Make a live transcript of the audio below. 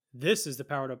This is the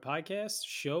Powered Up Podcast,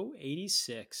 show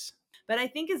 86. But I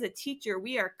think as a teacher,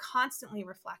 we are constantly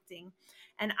reflecting.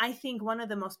 And I think one of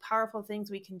the most powerful things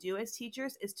we can do as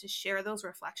teachers is to share those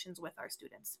reflections with our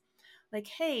students. Like,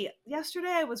 hey,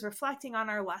 yesterday I was reflecting on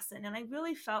our lesson and I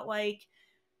really felt like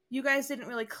you guys didn't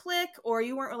really click or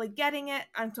you weren't really getting it.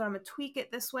 So I'm going to tweak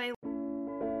it this way.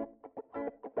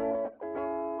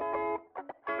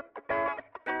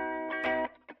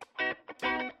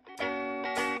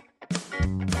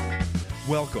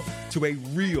 Welcome to a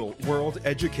real-world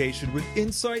education with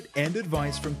insight and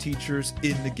advice from teachers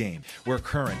in the game, where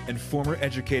current and former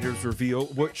educators reveal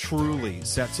what truly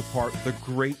sets apart the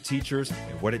great teachers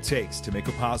and what it takes to make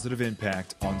a positive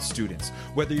impact on students.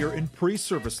 Whether you're in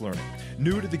pre-service learning,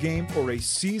 new to the game, or a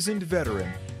seasoned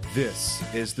veteran, this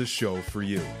is the show for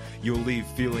you. You'll leave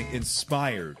feeling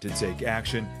inspired to take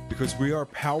action because we are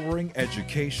powering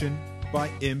education by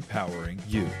empowering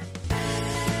you.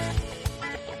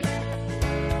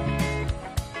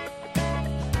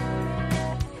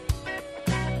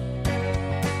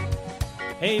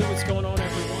 Hey, what's going on,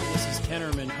 everyone? This is Ken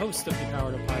Erman, host of the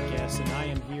Powered Up Podcast, and I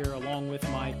am here along with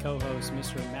my co-host,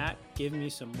 Mr. Matt. Give me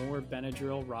some more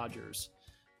Benadryl Rogers.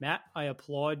 Matt, I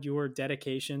applaud your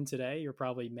dedication today. You're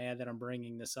probably mad that I'm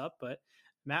bringing this up, but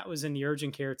Matt was in the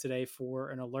urgent care today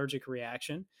for an allergic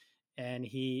reaction, and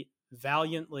he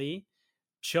valiantly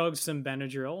chugged some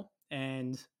Benadryl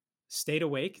and stayed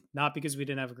awake. Not because we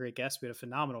didn't have a great guest. We had a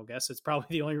phenomenal guest. It's probably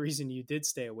the only reason you did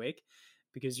stay awake,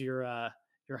 because you're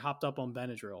hopped up on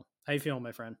Benadryl. How you feeling,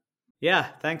 my friend? Yeah,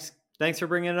 thanks for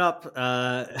bringing it up.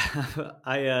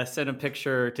 I sent a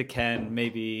picture to Ken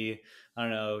maybe,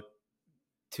 2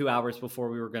 hours before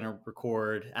we were going to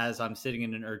record, as I'm sitting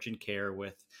in an urgent care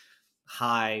with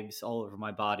hives all over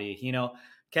my body.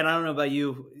 Ken, I don't know about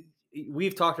you.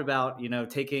 We've talked about,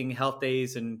 taking health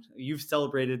days, and you've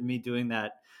celebrated me doing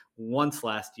that once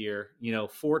last year.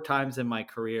 4 times in my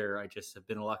career, I just have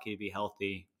been lucky to be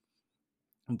healthy.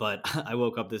 But I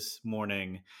woke up this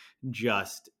morning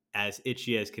just as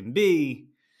itchy as can be.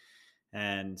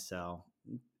 And so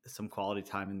some quality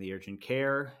time in the urgent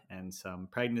care and some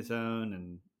prednisone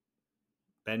and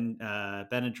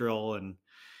Benadryl. And,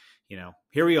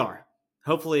 here we are.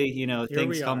 Hopefully,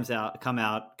 things come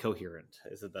out coherent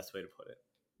is the best way to put it.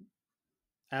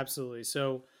 Absolutely.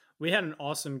 So we had an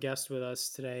awesome guest with us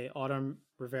today, Autumn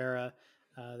Rivera,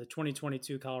 the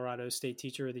 2022 Colorado State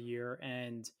Teacher of the Year.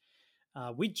 And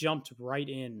we jumped right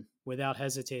in without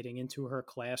hesitating into her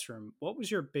classroom. What was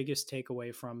your biggest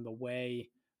takeaway from the way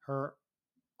her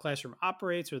classroom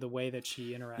operates or the way that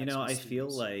she interacts with students? I feel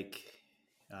like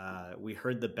we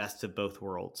heard the best of both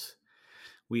worlds.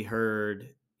 We heard,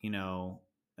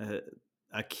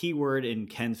 a key word in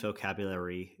Ken's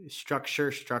vocabulary,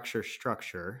 structure,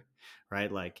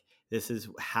 right? Like, this is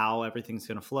how everything's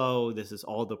going to flow. This is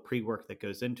all the pre-work that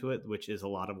goes into it, which is a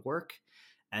lot of work.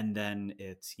 And then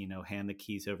it's, hand the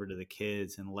keys over to the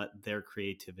kids and let their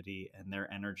creativity and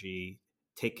their energy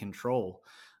take control.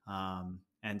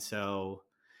 And so,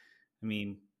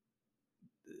 we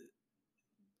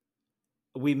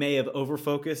may have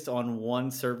over-focused on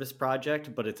one service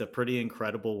project, but it's a pretty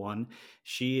incredible one.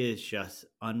 She is just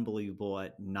unbelievable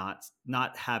at not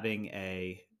having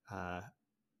a, I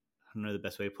don't know the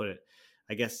best way to put it,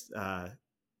 I guess,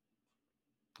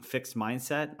 fixed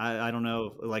mindset. I don't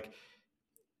know, like,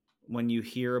 when you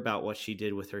hear about what she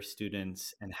did with her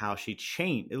students and how she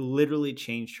literally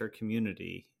changed her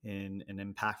community in an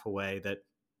impactful way that,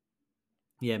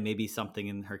 maybe something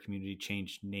in her community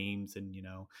changed names and,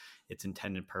 its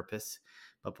intended purpose.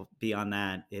 But beyond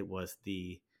that, it was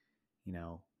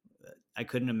I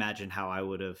couldn't imagine how I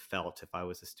would have felt if I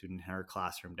was a student in her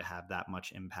classroom to have that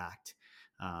much impact.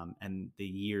 And the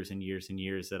years and years and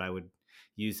years that I would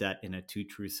use that in a 2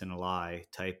 truths and a lie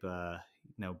type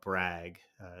brag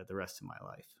the rest of my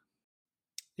life.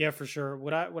 Yeah, for sure.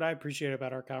 What I appreciate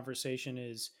about our conversation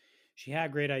is she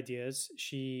had great ideas.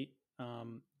 She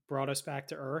brought us back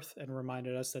to earth and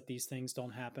reminded us that these things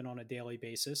don't happen on a daily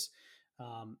basis.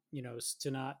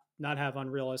 To not have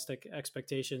unrealistic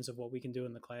expectations of what we can do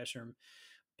in the classroom,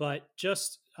 but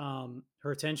just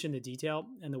her attention to detail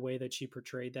and the way that she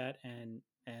portrayed that and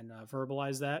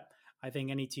verbalized that. I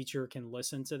think any teacher can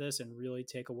listen to this and really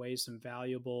take away some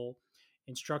valuable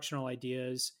instructional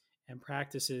ideas and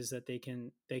practices that they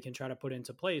can try to put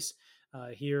into place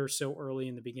here so early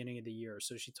in the beginning of the year.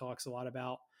 So she talks a lot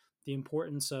about the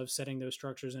importance of setting those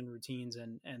structures and routines.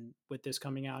 And with this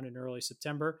coming out in early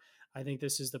September, I think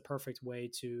this is the perfect way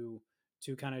to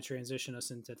kind of transition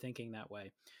us into thinking that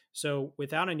way. So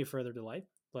without any further delay,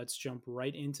 let's jump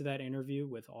right into that interview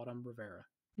with Autumn Rivera.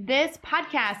 This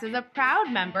podcast is a proud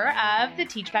member of the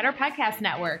Teach Better Podcast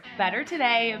Network. Better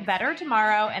today, better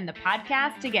tomorrow, and the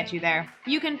podcast to get you there.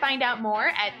 You can find out more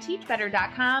at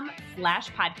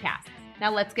teachbetter.com/podcasts.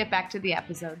 Now let's get back to the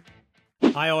episode.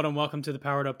 Hi, Autumn. Welcome to the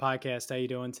Powered Up Podcast. How you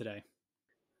doing today?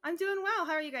 I'm doing well.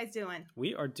 How are you guys doing?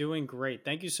 We are doing great.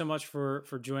 Thank you so much for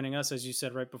joining us. As you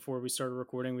said right before we started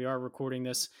recording, we are recording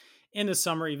this in the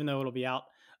summer, even though it'll be out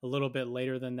a little bit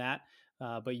later than that.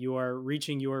 But you are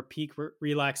reaching your peak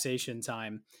relaxation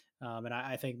time. And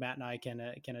I think Matt and I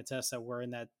can attest that we're in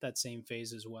that same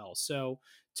phase as well. So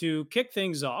to kick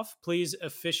things off, please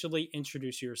officially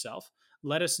introduce yourself.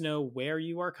 Let us know where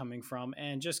you are coming from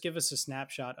and just give us a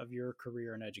snapshot of your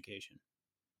career in education.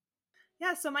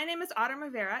 Yeah, so my name is Autumn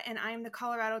Rivera, and I am the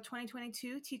Colorado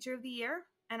 2022 Teacher of the Year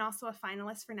and also a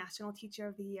finalist for National Teacher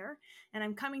of the Year. And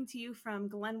I'm coming to you from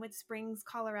Glenwood Springs,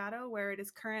 Colorado, where it is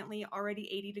currently already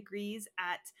 80 degrees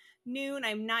at noon.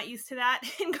 I'm not used to that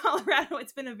in Colorado.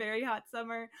 It's been a very hot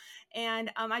summer.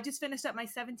 And I just finished up my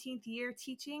 17th year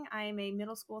teaching. I am a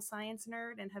middle school science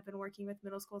nerd and have been working with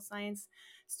middle school science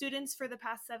students for the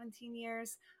past 17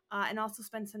 years. And also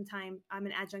spend some time. I'm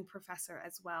an adjunct professor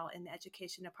as well in the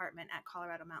education department at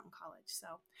Colorado Mountain College.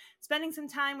 So spending some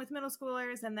time with middle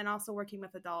schoolers and then also working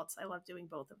with adults. I love doing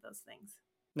both of those things.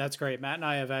 That's great. Matt and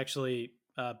I have actually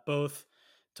both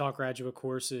taught graduate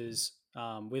courses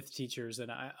with teachers.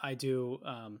 And I do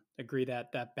agree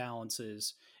that that balance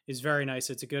is very nice.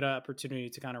 It's a good opportunity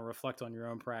to kind of reflect on your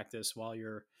own practice while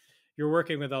you're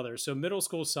working with others. So middle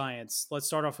school science, let's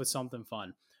start off with something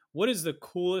fun. What is the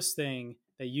coolest thing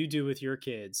that you do with your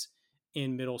kids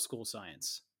in middle school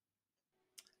science?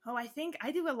 Oh, I think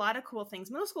I do a lot of cool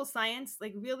things. Middle school science,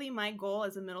 like really my goal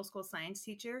as a middle school science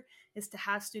teacher is to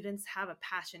have students have a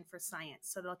passion for science.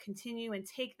 So they'll continue and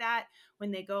take that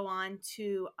when they go on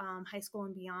to high school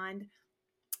and beyond.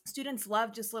 Students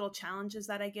love just little challenges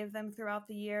that I give them throughout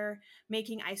the year.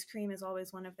 Making ice cream is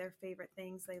always one of their favorite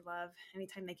things. They love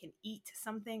anytime they can eat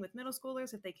something with middle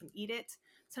schoolers, if they can eat it.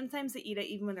 Sometimes they eat it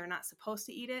even when they're not supposed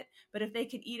to eat it, but if they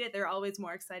could eat it, they're always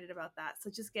more excited about that. So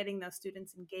just getting those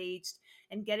students engaged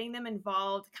and getting them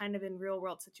involved kind of in real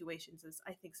world situations is,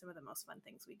 I think, some of the most fun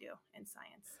things we do in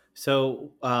science.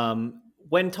 So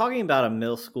when talking about a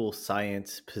middle school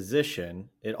science position,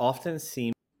 it often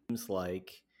seems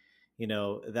like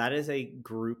that is a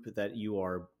group that you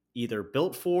are either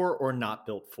built for or not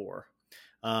built for.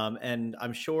 And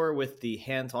I'm sure with the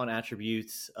hands-on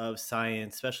attributes of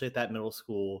science, especially at that middle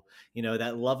school,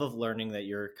 that love of learning that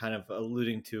you're kind of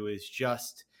alluding to is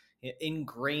just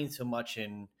ingrained so much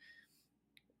in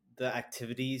the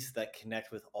activities that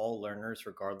connect with all learners,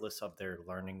 regardless of their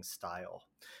learning style.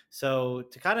 So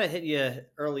to kind of hit you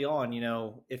early on,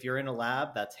 if you're in a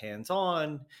lab, that's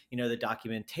hands-on, the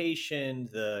documentation,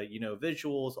 the,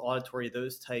 visuals, auditory,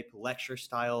 those type lecture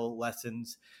style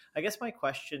lessons. I guess my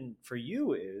question for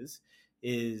you is,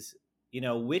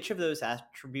 which of those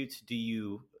attributes do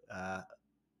you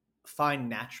find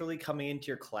naturally coming into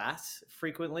your class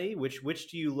frequently? Which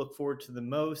do you look forward to the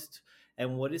most?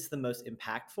 And what is the most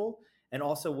impactful? And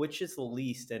also, which is the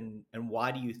least? And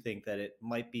why do you think that it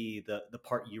might be the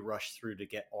part you rush through to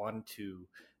get onto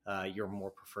your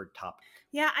more preferred topic?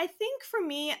 Yeah, I think for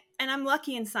me, and I'm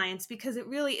lucky in science because it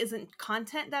really isn't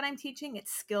content that I'm teaching,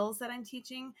 it's skills that I'm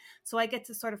teaching. So I get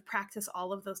to sort of practice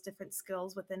all of those different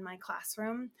skills within my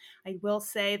classroom. I will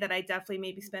say that I definitely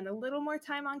maybe spend a little more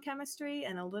time on chemistry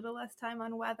and a little less time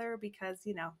on weather because,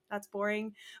 that's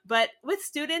boring. But with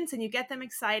students and you get them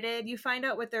excited, you find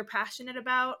out what they're passionate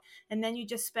about, and then you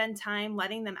just spend time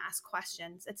letting them ask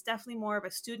questions. It's definitely more of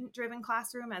a student-driven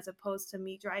classroom as opposed to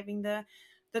me driving the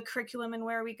curriculum and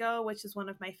where we go, which is one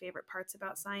of my favorite parts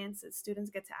about science, is students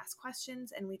get to ask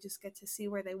questions and we just get to see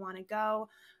where they want to go,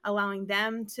 allowing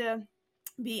them to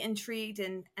be intrigued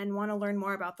and want to learn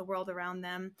more about the world around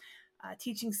them.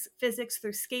 Teaching physics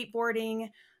through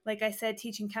skateboarding, like I said,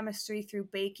 teaching chemistry through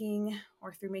baking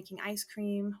or through making ice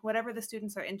cream, whatever the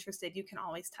students are interested, you can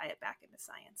always tie it back into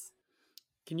science.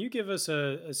 Can you give us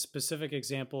a specific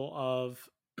example of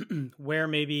where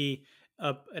maybe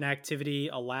an activity,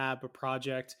 a lab, a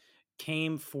project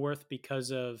came forth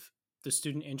because of the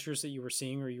student interest that you were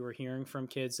seeing or you were hearing from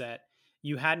kids that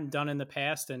you hadn't done in the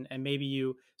past, and maybe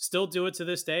you still do it to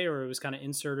this day, or it was kind of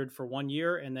inserted for 1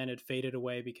 year and then it faded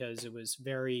away because it was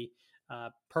very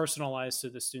personalized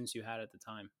to the students you had at the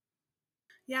time?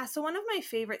 Yeah, so one of my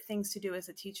favorite things to do as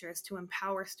a teacher is to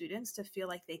empower students to feel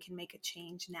like they can make a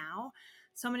change now.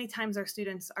 So many times our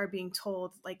students are being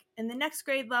told, like in the next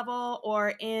grade level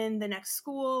or in the next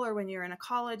school or when you're in a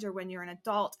college or when you're an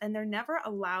adult, and they're never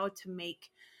allowed to make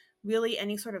really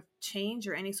any sort of change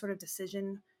or any sort of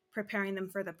decision preparing them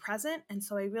for the present. And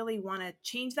so I really want to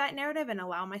change that narrative and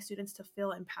allow my students to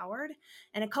feel empowered.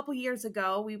 And a couple years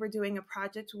ago, we were doing a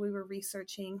project where we were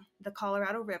researching the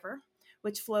Colorado River,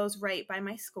 which flows right by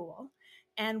my school.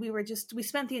 And we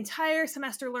spent the entire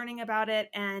semester learning about it.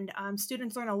 And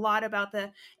students learn a lot about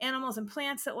the animals and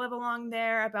plants that live along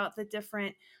there, about the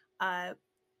different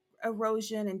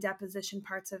erosion and deposition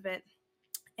parts of it.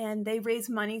 And they raise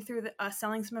money through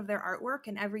selling some of their artwork.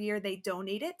 And every year they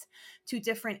donate it to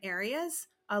different areas,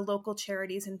 local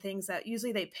charities and things that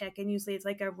usually they pick. And usually it's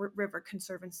like a river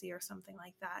conservancy or something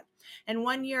like that. And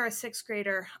one year, a sixth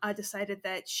grader decided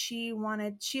that she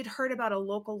had heard about a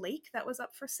local lake that was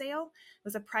up for sale. It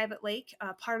was a private lake,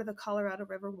 part of the Colorado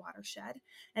River watershed.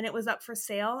 And it was up for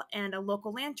sale, and a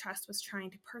local land trust was trying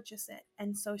to purchase it.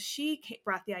 And so she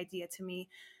brought the idea to me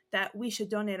that we should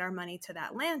donate our money to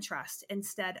that land trust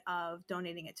instead of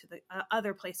donating it to the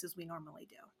other places we normally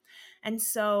do. And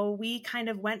so we kind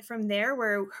of went from there,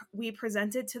 where we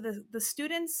presented to the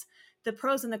students the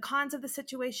pros and the cons of the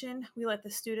situation. We let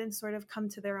the students sort of come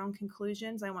to their own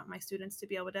conclusions. I want my students to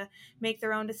be able to make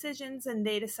their own decisions, and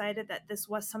they decided that this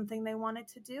was something they wanted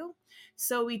to do.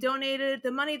 So we donated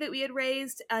the money that we had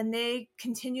raised, and they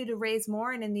continue to raise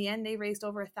more. And in the end, they raised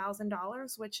over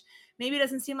 $1,000, which maybe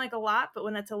doesn't seem like a lot, but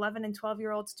when it's 11 and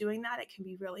 12-year-olds doing that, it can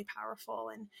be really powerful.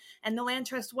 And the Land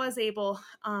Trust was able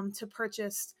to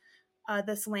purchase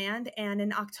this land. And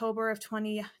in October of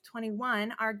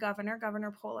 2021, our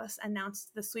Governor Polis,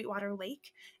 announced the Sweetwater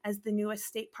Lake as the newest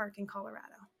state park in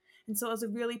Colorado. And so it was a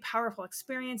really powerful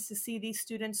experience to see these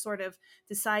students sort of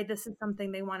decide this is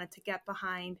something they wanted to get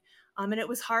behind. And it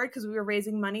was hard because we were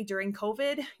raising money during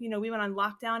COVID. We went on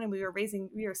lockdown and we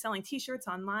were selling t-shirts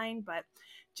online, but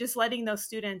just letting those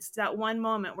students, that one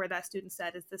moment where that student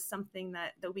said, is this something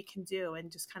that we can do?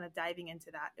 And just kind of diving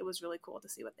into that, it was really cool to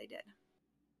see what they did.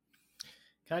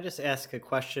 Can I just ask a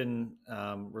question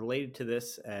related to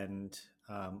this? And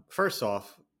first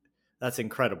off, that's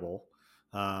incredible.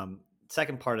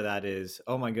 Second part of that is,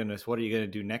 oh my goodness, what are you going to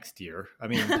do next year? I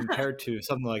mean, compared to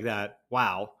something like that,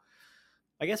 wow.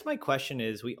 I guess my question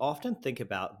is, we often think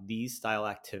about these style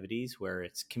activities where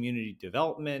it's community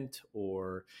development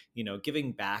or,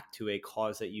 giving back to a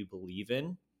cause that you believe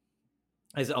in,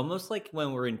 as almost like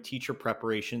when we're in teacher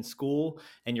preparation school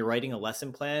and you're writing a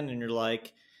lesson plan and you're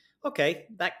like, okay,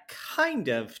 that kind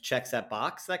of checks that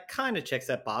box. That kind of checks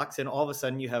that box. And all of a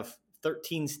sudden you have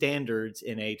 13 standards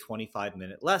in a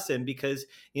 25-minute lesson because,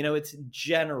 it's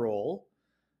general.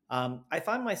 I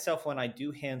find myself, when I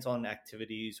do hands-on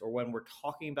activities or when we're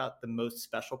talking about the most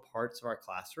special parts of our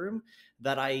classroom,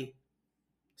 that I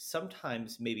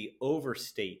sometimes maybe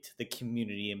overstate the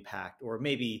community impact or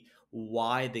maybe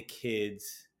why the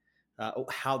kids,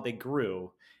 how they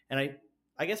grew. And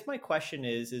I guess my question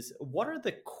is what are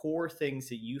the core things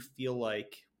that you feel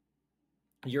like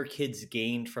your kids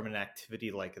gained from an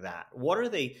activity like that? What are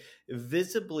they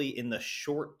visibly in the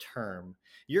short term?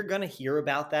 You're going to hear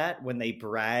about that when they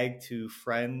brag to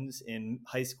friends in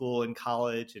high school and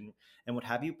college and what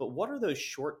have you. But what are those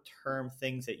short term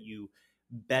things that you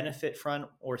benefit from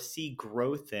or see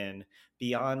growth in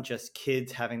beyond just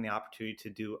kids having the opportunity to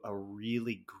do a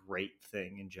really great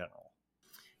thing in general?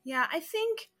 Yeah, I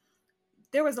think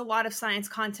there was a lot of science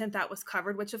content that was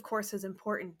covered, which of course is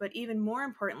important, but even more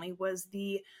importantly was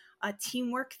the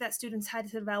teamwork that students had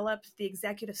to develop, the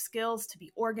executive skills to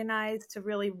be organized, to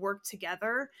really work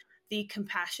together, the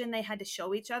compassion they had to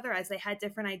show each other as they had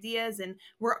different ideas and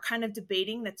were kind of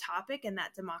debating the topic, and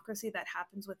that democracy that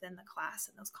happens within the class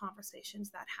and those conversations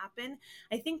that happen.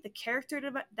 I think the character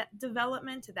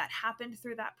development that happened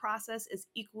through that process is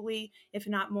equally, if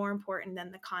not more important than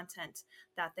the content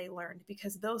that they learned,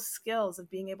 because those skills of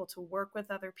being able to work with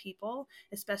other people,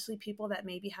 especially people that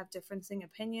maybe have differing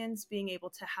opinions, being able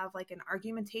to have like an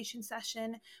argumentation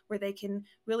session where they can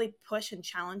really push and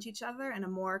challenge each other in a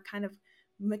more kind of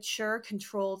mature,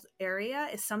 controlled area,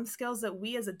 is some skills that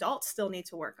we as adults still need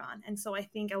to work on. And so I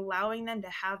think allowing them to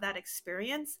have that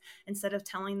experience instead of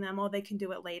telling them, oh, they can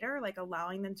do it later, like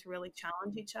allowing them to really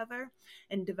challenge each other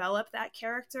and develop that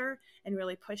character and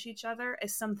really push each other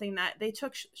is something that they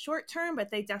took short term, but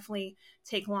they definitely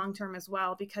take long term as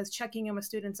well, because checking in with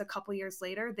students a couple years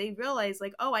later, they realize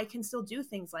like, oh, I can still do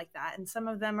things like that. And some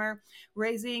of them are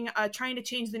trying to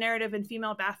change the narrative in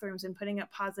female bathrooms and putting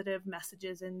up positive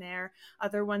messages in there.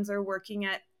 Other ones are working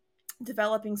at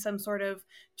developing some sort of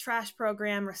trash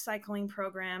program, recycling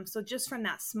program. So just from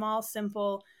that small,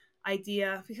 simple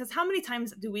idea, because how many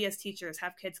times do we as teachers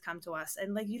have kids come to us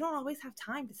and like, you don't always have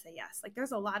time to say yes. Like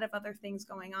there's a lot of other things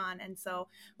going on. And so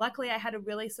luckily I had a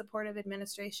really supportive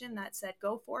administration that said,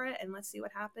 go for it and let's see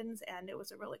what happens. And it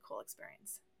was a really cool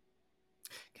experience.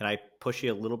 Can I push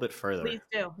you a little bit further? Please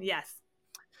do. Yes.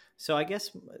 So I guess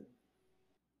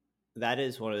that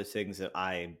is one of those things that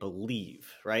I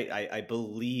believe, right? I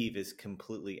believe is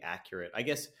completely accurate. I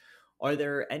guess, are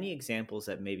there any examples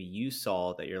that maybe you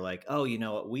saw that you're like, oh, you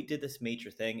know what, we did this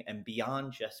major thing, and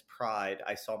beyond just pride,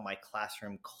 I saw my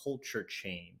classroom culture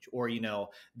change? Or, you know,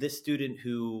 this student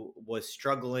who was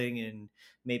struggling in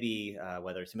maybe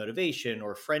whether it's motivation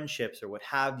or friendships or what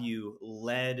have you,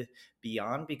 led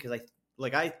beyond? Because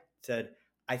like I said,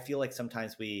 I feel like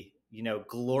sometimes we, you know,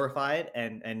 glorify it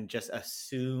and just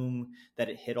assume that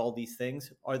it hit all these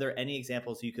things. Are there any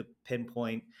examples you could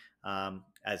pinpoint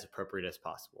as appropriate as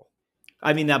possible?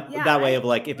 I mean, that way of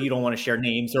like, if you don't want to share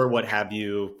names or what have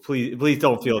you, please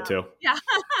don't feel to. Yeah.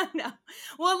 No.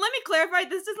 Well, let me clarify.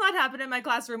 This does not happen in my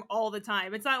classroom all the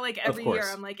time. It's not like every year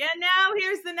I'm like, and now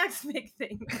here's the next big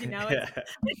thing. You know,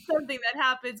 it's something that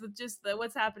happens with just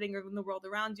what's happening in the world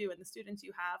around you and the students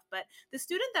you have. But the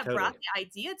student that brought the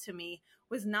idea to me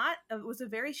was a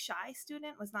very shy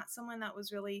student, was not someone that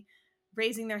was really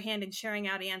raising their hand and sharing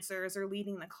out answers or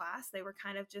leading the class. They were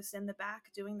kind of just in the back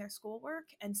doing their schoolwork.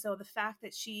 And so the fact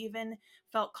that she even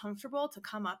felt comfortable to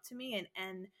come up to me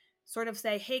and sort of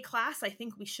say, hey, class, I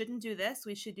think we shouldn't do this.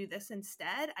 We should do this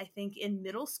instead. I think in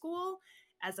middle school,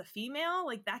 as a female,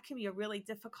 like that can be a really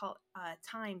difficult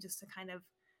time just to kind of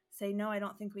say, no, I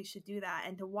don't think we should do that.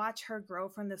 And to watch her grow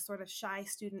from this sort of shy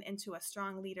student into a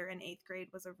strong leader in 8th grade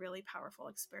was a really powerful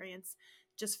experience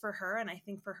just for her. And I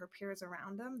think for her peers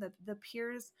around them, the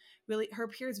peers really, her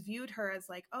peers viewed her as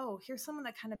like, oh, here's someone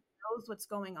that kind of knows what's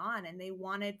going on. And they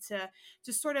wanted to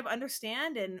just sort of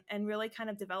understand and really kind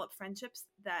of develop friendships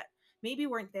that maybe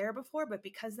weren't there before, but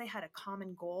because they had a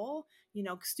common goal, you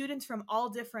know, students from all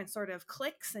different sort of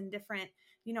cliques and different,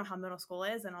 you know how middle school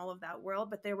is and all of that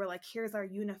world, but they were like, here's our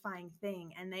unifying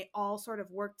thing. And they all sort of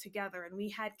worked together. And we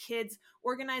had kids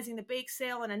organizing the bake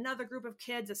sale and another group of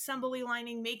kids assembly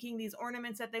lining, making these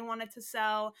ornaments that they wanted to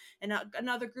sell. And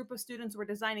another group of students were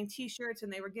designing t-shirts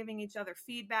and they were giving each other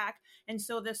feedback. And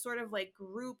so this sort of like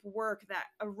group work that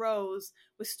arose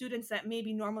with students that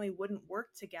maybe normally wouldn't work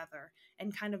together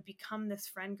and kind of become this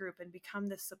friend group and become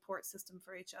this support system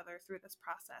for each other through this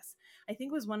process, I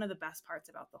think was one of the best parts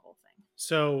about the whole thing.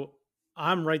 So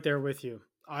I'm right there with you.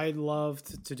 I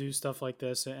loved to do stuff like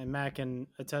this, and Matt can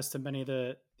attest to many of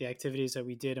the activities that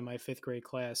we did in my 5th grade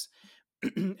class.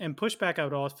 And pushback I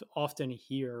would often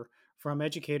hear from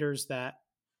educators that,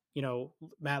 you know,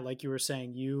 Matt, like you were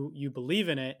saying, you believe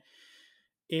in it,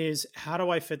 is how do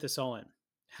I fit this all in?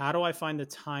 How do I find the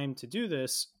time to do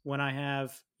this when I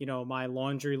have, you know, my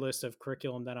laundry list of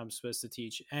curriculum that I'm supposed to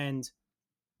teach? And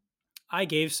I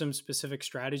gave some specific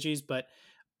strategies, but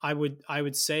I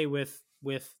would say with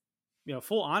you know,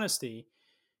 full honesty,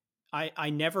 I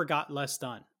never got less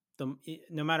done.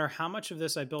 No matter how much of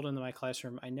this I built into my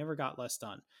classroom, I never got less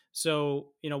done. So,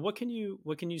 you know, what can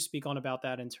you speak on about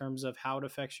that in terms of how it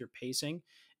affects your pacing,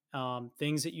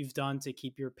 things that you've done to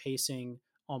keep your pacing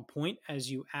on point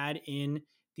as you add in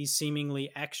these seemingly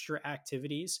extra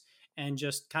activities, and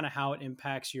just kind of how it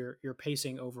impacts your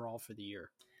pacing overall for the year?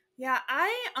 Yeah,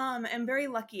 I am very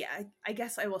lucky. I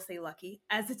guess I will say lucky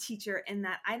as a teacher in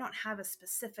that I don't have a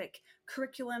specific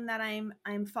curriculum that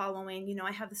I'm following. You know,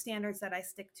 I have the standards that I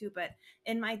stick to, but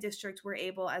in my district, we're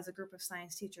able as a group of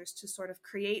science teachers to sort of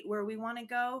create where we want to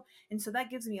go. And so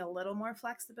that gives me a little more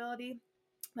flexibility.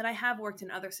 But I have worked in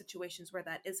other situations where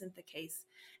that isn't the case.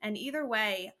 And either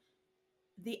way,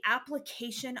 the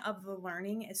application of the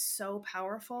learning is so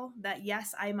powerful that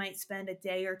yes, I might spend a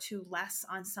day or two less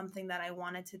on something that I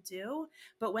wanted to do,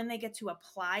 but when they get to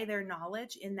apply their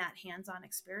knowledge in that hands-on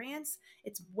experience,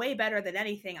 it's way better than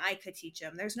anything I could teach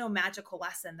them. There's no magical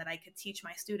lesson that I could teach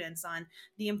my students on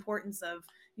the importance of,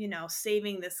 you know,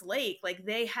 saving this lake. Like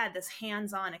they had this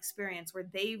hands-on experience where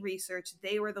they researched,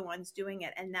 they were the ones doing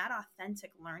it, and that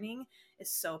authentic learning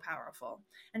is so powerful.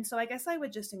 And so I guess I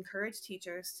would just encourage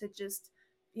teachers to just,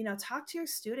 you know, talk to your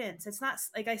students. It's not,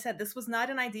 like I said, this was not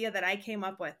an idea that I came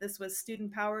up with. This was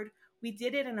student powered. We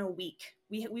did it in a week.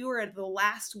 We were at the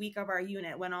last week of our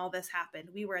unit when all this happened.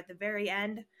 We were at the very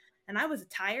end and I was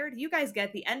tired. You guys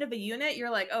get the end of a unit. You're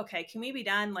like, okay, can we be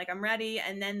done? Like, I'm ready.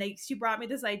 And then she brought me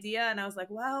this idea and I was like,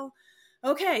 well,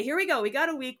 okay, here we go. We got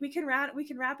a week. We can wrap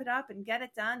it up and get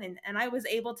it done. And I was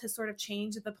able to sort of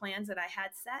change the plans that I had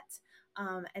set.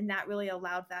 And that really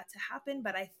allowed that to happen.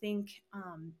 But I think,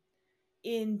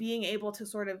 in being able to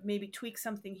sort of maybe tweak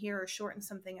something here or shorten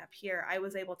something up here, I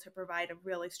was able to provide a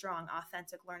really strong,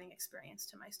 authentic learning experience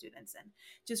to my students and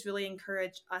just really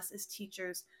encourage us as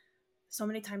teachers. So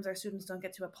many times our students don't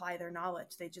get to apply their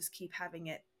knowledge. They just keep having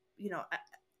it, you know,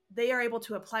 they are able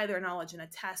to apply their knowledge in a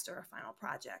test or a final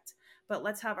project, but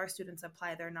let's have our students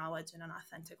apply their knowledge in an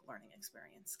authentic learning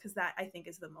experience, because that, I think,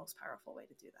 is the most powerful way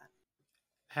to do that.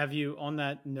 Have you, on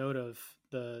that note of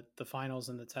the finals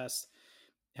and the tests,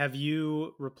 have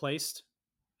you replaced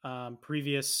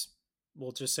previous,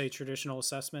 we'll just say traditional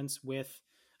assessments with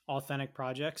authentic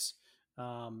projects?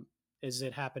 Is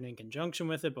it happen in conjunction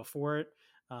with it, before it,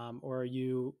 or are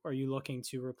you looking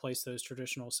to replace those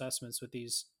traditional assessments with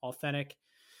these authentic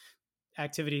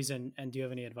activities? And do you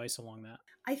have any advice along that?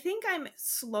 I think I'm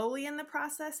slowly in the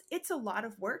process. It's a lot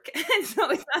of work. And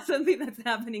so it's not something that's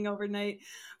happening overnight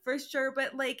for sure.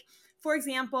 But like, for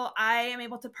example, I am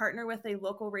able to partner with a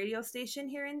local radio station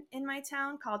here in my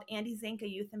town called Andy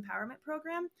Zanka Youth Empowerment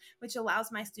Program, which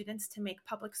allows my students to make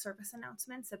public service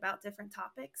announcements about different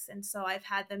topics. And so I've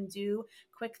had them do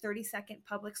quick 30-second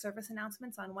public service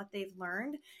announcements on what they've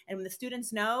learned. And when the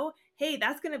students know, hey,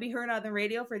 that's going to be heard on the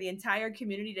radio for the entire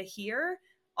community to hear,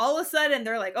 all of a sudden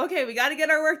they're like, okay, we got to get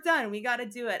our work done. We got to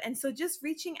do it. And so just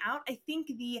reaching out, I think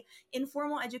the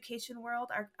informal education world,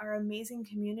 our amazing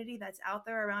community that's out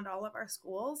there around all of our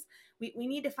schools, we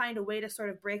need to find a way to sort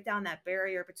of break down that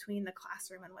barrier between the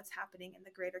classroom and what's happening in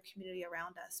the greater community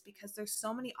around us, because there's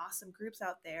so many awesome groups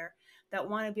out there that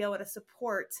want to be able to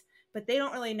support, but they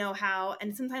don't really know how.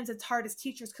 And sometimes it's hard as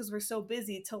teachers because we're so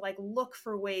busy to like look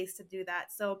for ways to do that.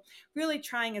 So really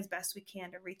trying as best we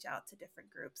can to reach out to different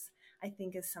groups, I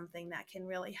think, is something that can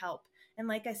really help. And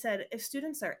like I said, if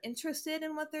students are interested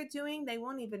in what they're doing, they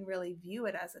won't even really view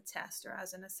it as a test or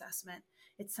as an assessment.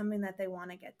 It's something that they want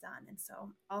to get done. And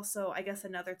so also, I guess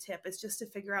another tip is just to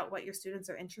figure out what your students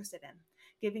are interested in.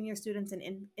 Giving your students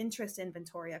an interest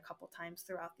inventory a couple times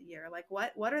throughout the year. Like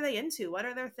what are they into? What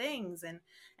are their things?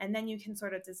 And then you can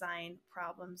sort of design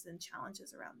problems and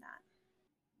challenges around that.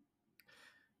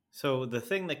 So the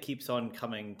thing that keeps on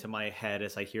coming to my head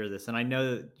as I hear this, and I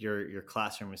know that your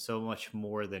classroom is so much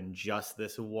more than just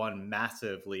this one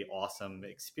massively awesome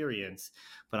experience,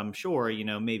 but I'm sure,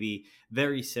 maybe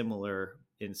very similar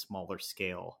in smaller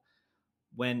scale.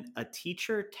 When a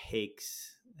teacher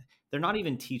takes, they're not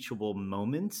even teachable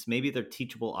moments, maybe they're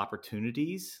teachable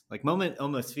opportunities. Like moment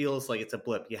almost feels like it's a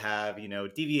blip. You have,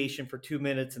 deviation for 2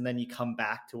 minutes and then you come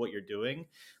back to what you're doing,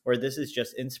 or this is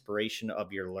just inspiration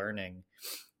of your learning.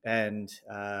 And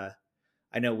I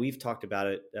know we've talked about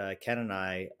it, Ken and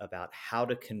I, about how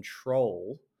to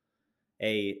control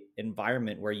a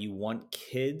environment where you want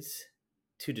kids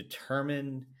to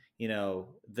determine,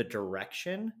 the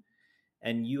direction,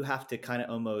 and you have to kind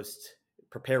of almost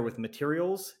prepare with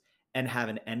materials and have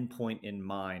an endpoint in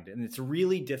mind. And it's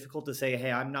really difficult to say,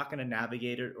 hey, I'm not going to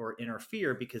navigate it or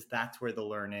interfere, because that's where the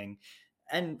learning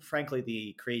and frankly,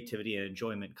 the creativity and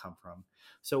enjoyment come from.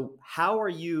 So how are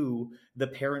you, the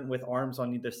parent with arms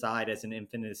on either side as an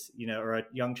infant is, or a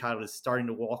young child is starting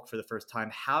to walk for the first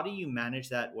time? How do you manage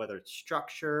that, whether it's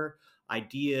structure,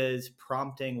 ideas,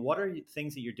 prompting? What are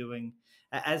things that you're doing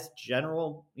as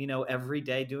general, every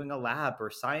day doing a lab or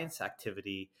science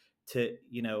activity to,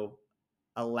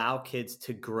 allow kids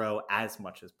to grow as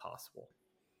much as possible?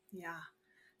 Yeah.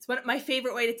 It's my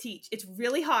favorite way to teach. It's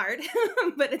really hard,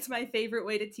 but it's my favorite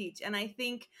way to teach. And I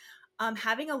think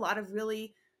having a lot of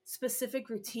really specific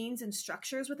routines and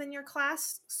structures within your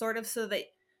class, sort of so that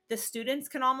the students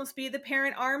can almost be the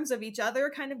parent arms of each other,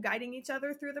 kind of guiding each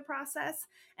other through the process.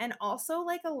 And also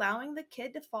like allowing the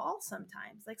kid to fall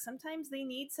sometimes. Like sometimes they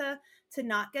need to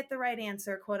not get the right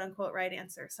answer, quote unquote, right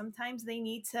answer. Sometimes they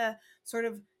need to sort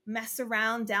of mess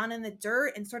around down in the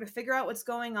dirt and sort of figure out what's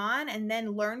going on and then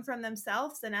learn from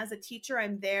themselves. And as a teacher,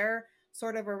 I'm there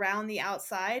sort of around the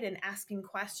outside and asking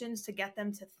questions to get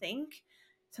them to think.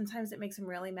 Sometimes it makes them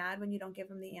really mad when you don't give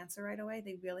them the answer right away.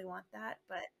 They really want that.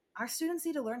 But our students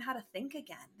need to learn how to think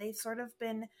again. They've sort of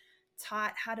been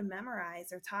taught how to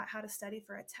memorize or taught how to study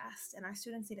for a test, and our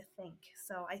students need to think.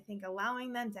 So I think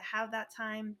allowing them to have that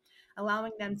time,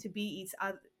 allowing them to be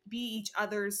each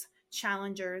other's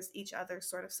challengers, each other's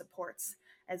sort of supports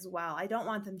as well. I don't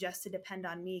want them just to depend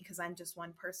on me because I'm just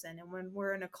one person. And when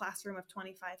we're in a classroom of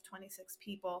 25, 26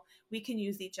 people, we can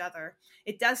use each other.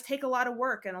 It does take a lot of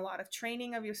work and a lot of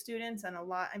training of your students, and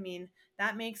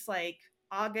that makes like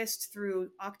August through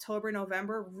October,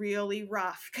 November really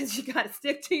rough, because you got to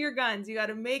stick to your guns. You got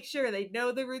to make sure they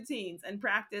know the routines and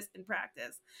practice.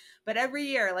 But every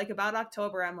year, like about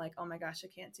October, I'm like, oh my gosh, I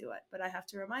can't do it. But I have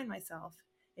to remind myself,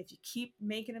 if you keep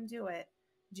making them do it,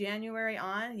 January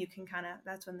on, you can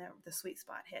that's when the sweet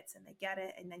spot hits and they get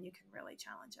it, and then you can really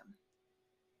challenge them.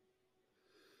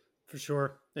 For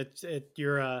sure.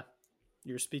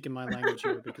 You're speaking my language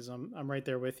here, because I'm right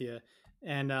there with you.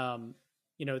 And,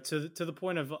 to the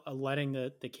point of letting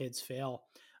the kids fail.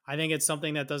 I think it's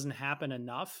something that doesn't happen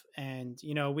enough. And,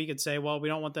 we could say, well, we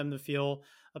don't want them to feel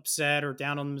upset or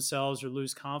down on themselves or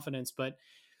lose confidence. But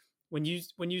when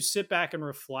you sit back and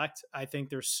reflect, I think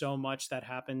there's so much that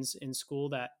happens in school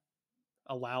that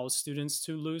allows students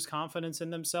to lose confidence in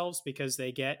themselves because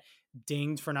they get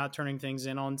dinged for not turning things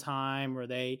in on time, or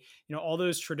they, all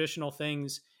those traditional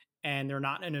things, and they're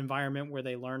not in an environment where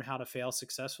they learn how to fail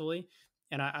successfully.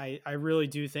 And I really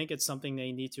do think it's something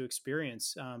they need to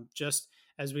experience. Just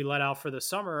as we let out for the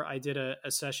summer, I did a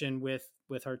session with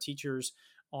our teachers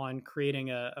on creating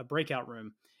a breakout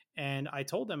room. And I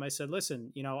told them, I said,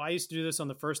 listen, I used to do this on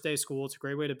the first day of school. It's a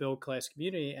great way to build class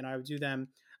community. And I would do them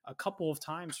a couple of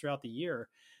times throughout the year.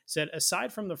 Said,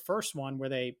 aside from the first one where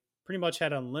they pretty much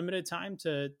had unlimited time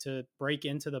to break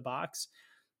into the box,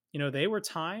 they were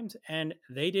timed and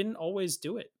they didn't always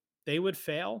do it. They would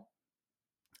fail.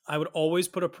 I would always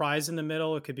put a prize in the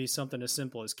middle. It could be something as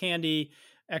simple as candy,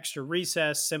 extra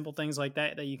recess, simple things like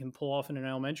that you can pull off in an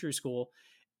elementary school.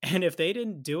 And if they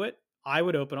didn't do it, I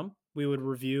would open them. We would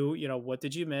review, what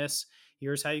did you miss?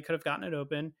 Here's how you could have gotten it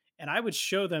open. And I would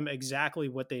show them exactly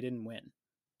what they didn't win.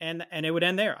 And it would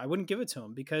end there. I wouldn't give it to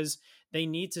them because they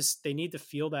need to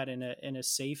feel that in a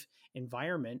safe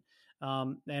environment.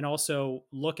 And also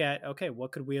look at, okay,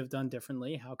 what could we have done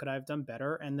differently? How could I have done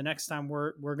better? And the next time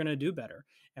we're going to do better,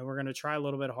 and we're going to try a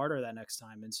little bit harder that next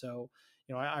time. And so,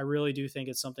 I really do think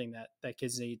it's something that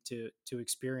kids need to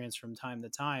experience from time to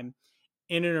time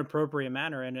in an appropriate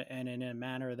manner, and in a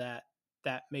manner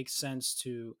that makes sense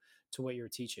to what you're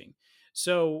teaching.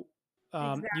 So,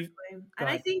 Exactly. And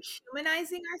I think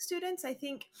humanizing our students, I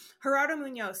think Gerardo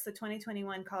Munoz, the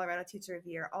 2021 Colorado Teacher of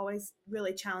the Year, always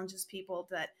really challenges people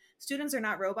that students are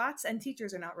not robots and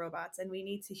teachers are not robots. And we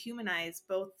need to humanize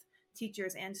both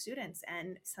teachers and students.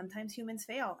 And sometimes humans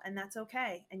fail, and that's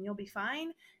okay. And you'll be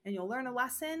fine, and you'll learn a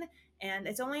lesson. And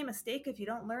it's only a mistake if you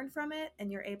don't learn from it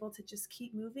and you're able to just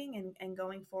keep moving and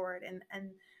going forward.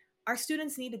 And our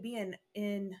students need to be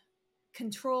in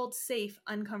controlled, safe,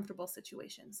 uncomfortable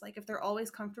situations. Like if they're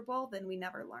always comfortable, then we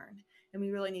never learn. And we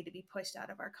really need to be pushed out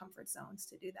of our comfort zones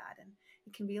to do that. And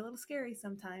it can be a little scary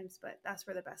sometimes, but that's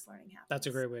where the best learning happens. That's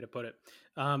a great way to put it.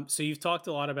 So you've talked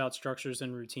a lot about structures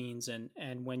and routines,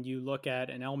 and when you look at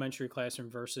an elementary classroom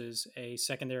versus a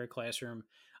secondary classroom,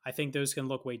 I think those can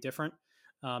look way different.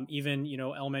 Even,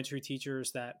 elementary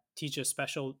teachers that teach a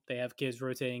special, they have kids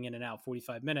rotating in and out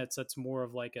 45 minutes. That's more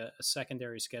of like a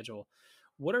secondary schedule.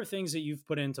 What are things that you've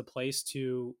put into place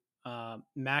to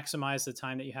maximize the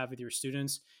time that you have with your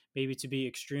students, maybe to be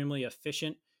extremely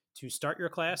efficient to start your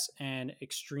class, and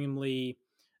extremely,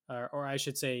 or I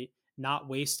should say, not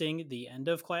wasting the end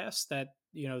of class? That,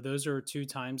 those are two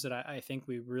times that I think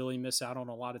we really miss out on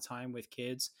a lot of time with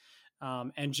kids.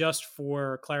 And just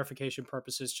for clarification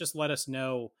purposes, just let us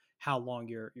know how long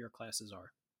your classes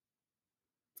are.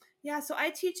 Yeah, so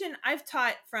I've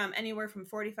taught from anywhere from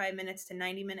 45 minutes to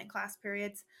 90-minute class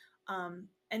periods.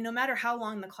 And no matter how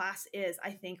long the class is,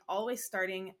 I think always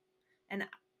starting, and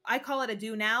I call it a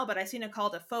do now, but I've seen it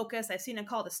called a focus. I've seen it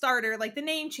called a starter, like the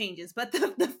name changes, but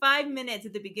the 5 minutes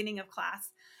at the beginning of class,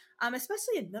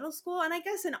 especially in middle school, and I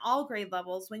guess in all grade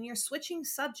levels, when you're switching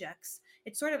subjects,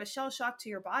 it's sort of a shell shock to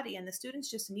your body, and the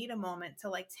students just need a moment to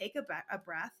like take a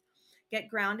breath, get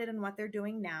grounded in what they're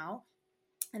doing now.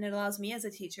 And it allows me as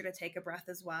a teacher to take a breath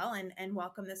as well and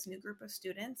welcome this new group of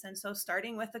students. And so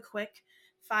starting with a quick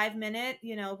 5 minute,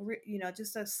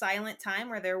 just a silent time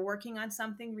where they're working on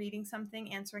something, reading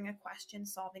something, answering a question,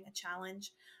 solving a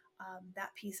challenge.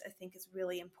 That piece I think is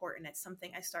really important. It's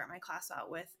something I start my class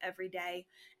out with every day.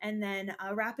 And then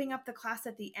wrapping up the class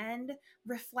at the end,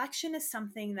 reflection is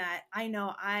something that I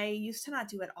know I used to not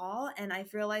do at all. And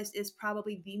I've realized is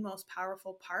probably the most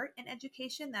powerful part in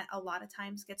education that a lot of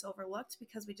times gets overlooked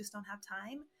because we just don't have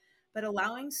time. But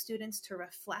allowing students to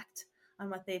reflect on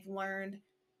what they've learned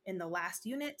in the last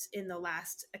unit, in the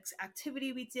last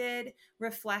activity we did,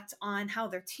 reflect on how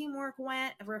their teamwork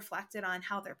went, reflected on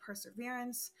how their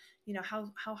perseverance,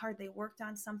 how hard they worked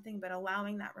on something, but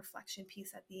allowing that reflection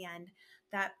piece at the end,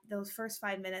 that those first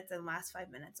 5 minutes and last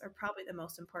 5 minutes are probably the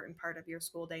most important part of your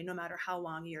school day, no matter how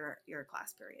long your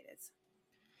class period is.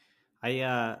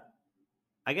 I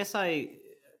guess I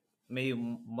may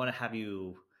want to have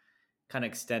you kind of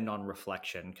extend on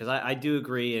reflection, because I do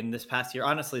agree. In this past year,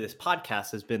 honestly, this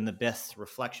podcast has been the best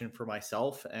reflection for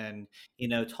myself, and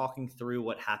talking through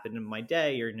what happened in my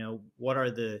day, or what are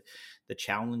the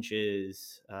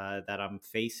challenges that I'm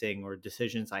facing, or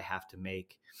decisions I have to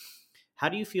make. How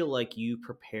do you feel like you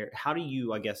prepare? How do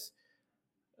you, I guess,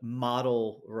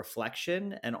 model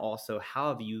reflection, and also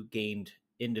how have you gained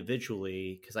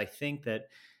individually? Because I think that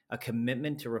a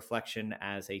commitment to reflection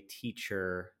as a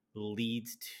teacher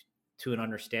leads to an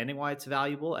understanding why it's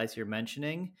valuable, as you're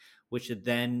mentioning, which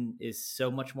then is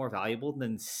so much more valuable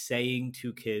than saying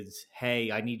to kids,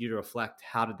 hey, I need you to reflect.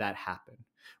 How did that happen?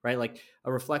 Right? Like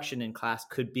a reflection in class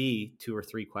could be 2 or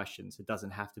 3 questions. It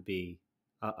doesn't have to be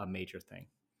a major thing.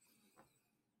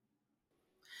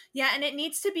 Yeah, and it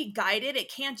needs to be guided.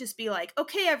 It can't just be like,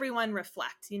 okay, everyone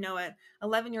reflect. You know, an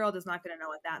 11-year-old is not going to know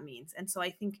what that means. And so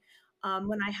I think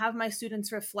when I have my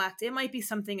students reflect, it might be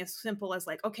something as simple as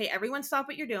like, okay, everyone stop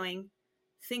what you're doing.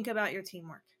 Think about your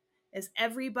teamwork. Is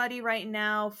everybody right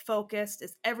now focused?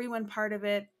 Is everyone part of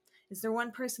it? Is there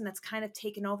one person that's kind of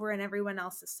taken over and everyone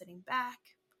else is sitting back?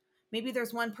 Maybe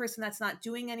there's one person that's not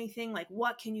doing anything. Like,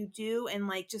 what can you do? And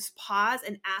like, just pause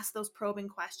and ask those probing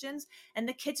questions. And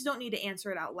the kids don't need to answer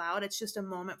it out loud. It's just a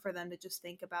moment for them to just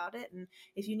think about it. And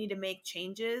if you need to make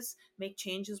changes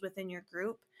within your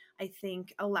group. I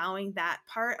think allowing that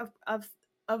part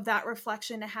of that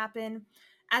reflection to happen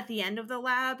at the end of the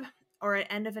lab or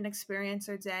at end of an experience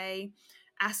or day,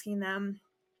 asking them,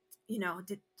 you know,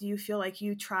 do you feel like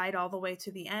you tried all the way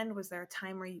to the end? Was there a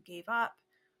time where you gave up?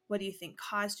 What do you think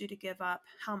caused you to give up?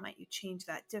 How might you change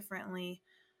that differently?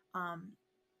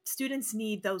 Students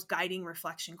need those guiding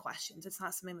reflection questions. It's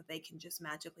not something that they can just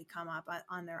magically come up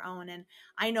on their own. And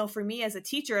I know for me as a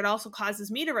teacher, it also causes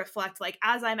me to reflect, like,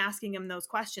 as I'm asking them those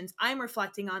questions, I'm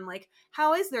reflecting on like,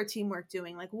 how is their teamwork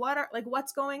doing? Like,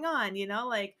 what's going on? You know,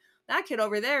 like, that kid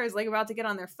over there is like about to get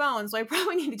on their phone, so I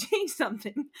probably need to change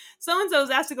something. So-and-so's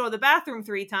asked to go to the bathroom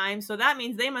 3 times, so that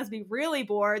means they must be really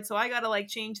bored, so I got to like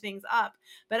change things up.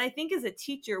 But I think as a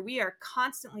teacher, we are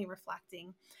constantly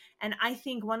reflecting. And I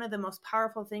think one of the most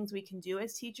powerful things we can do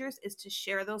as teachers is to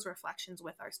share those reflections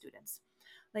with our students.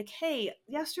 Like, hey,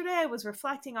 yesterday I was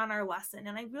reflecting on our lesson,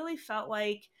 and I really felt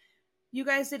like you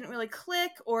guys didn't really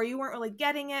click or you weren't really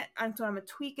getting it. And so I'm going to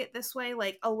tweak it this way,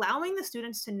 like allowing the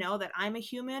students to know that I'm a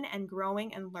human and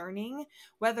growing and learning,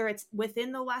 whether it's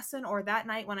within the lesson or that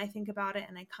night when I think about it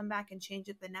and I come back and change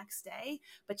it the next day,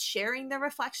 but sharing the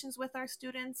reflections with our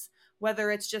students, whether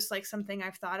it's just like something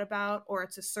I've thought about or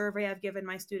it's a survey I've given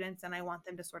my students and I want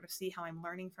them to sort of see how I'm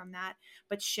learning from that.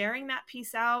 But sharing that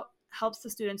piece out helps the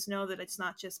students know that it's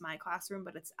not just my classroom,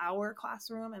 but it's our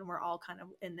classroom and we're all kind of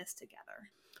in this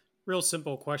together. Real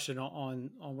simple question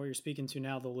on what you're speaking to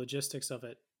now, the logistics of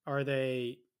it. Are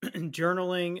they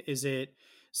journaling? Is it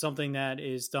something that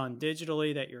is done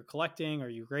digitally that you're collecting? Are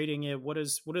you grading it? What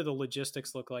do the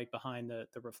logistics look like behind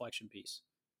the reflection piece?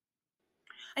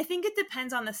 I think it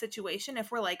depends on the situation.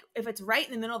 If it's right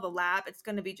in the middle of the lab, it's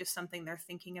going to be just something they're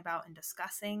thinking about and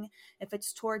discussing. If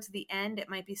it's towards the end, it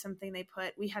might be something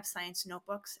we have science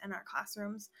notebooks in our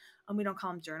classrooms. We don't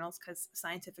call them journals because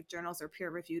scientific journals are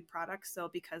peer-reviewed products. So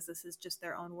because this is just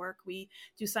their own work, we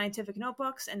do scientific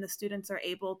notebooks and the students are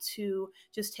able to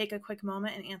just take a quick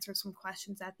moment and answer some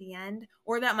questions at the end.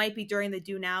 Or that might be during the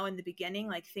do now in the beginning,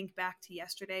 like think back to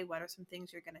yesterday. What are some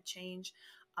things you're going to change?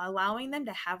 Allowing them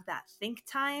to have that think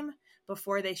time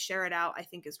before they share it out, I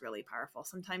think is really powerful.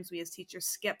 Sometimes we as teachers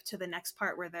skip to the next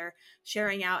part where they're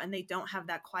sharing out and they don't have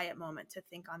that quiet moment to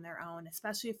think on their own,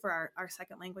 especially for our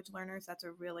second language learners. That's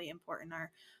a really important,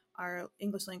 our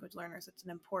English language learners, it's an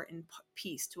important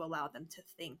piece to allow them to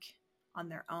think on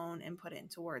their own and put it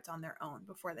into words on their own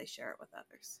before they share it with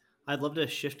others. I'd love to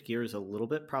shift gears a little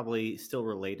bit, probably still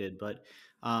related, but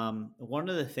one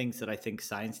of the things that I think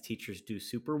science teachers do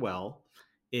super well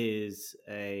is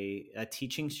a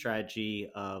teaching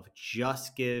strategy of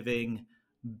just giving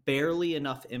barely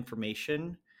enough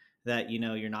information that, you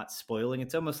know, you're not spoiling.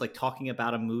 It's almost like talking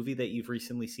about a movie that you've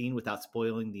recently seen without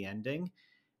spoiling the ending,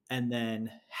 and then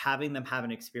having them have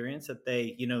an experience that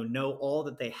they, you know all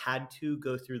that they had to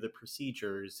go through the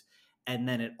procedures, and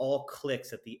then it all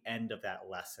clicks at the end of that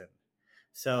lesson.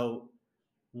 So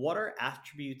what are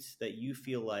attributes that you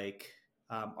feel like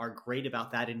are great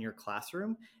about that in your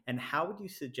classroom? And how would you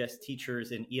suggest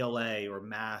teachers in ELA or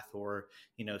math or,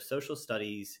 social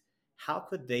studies, how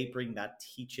could they bring that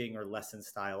teaching or lesson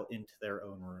style into their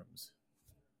own rooms?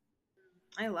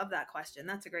 I love that question.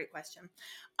 That's a great question.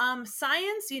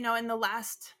 Science, in the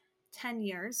last 10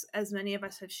 years, as many of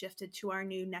us have shifted to our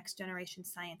new next generation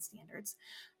science standards,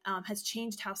 has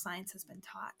changed how science has been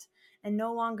taught. And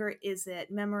no longer is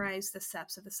it memorize the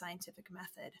steps of the scientific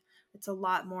method. It's a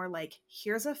lot more like,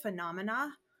 here's a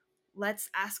phenomena, let's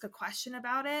ask a question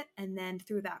about it. And then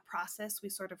through that process, we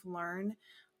sort of learn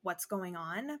what's going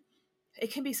on.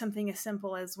 It can be something as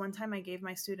simple as one time I gave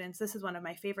my students, this is one of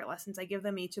my favorite lessons, I give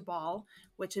them each a ball,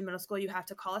 which in middle school you have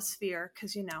to call a sphere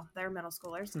because, they're middle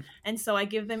schoolers. And so I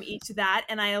give them each that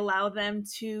and I allow them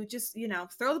to just,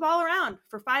 throw the ball around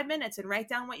for 5 minutes and write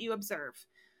down what you observe.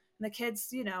 And the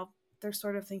kids, they're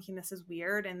sort of thinking this is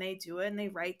weird, and they do it and they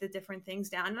write the different things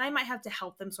down. And I might have to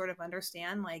help them sort of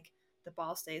understand, like, the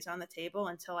ball stays on the table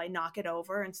until I knock it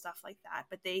over and stuff like that.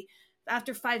 But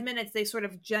after 5 minutes, they sort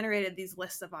of generated these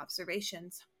lists of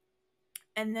observations.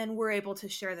 And then we're able to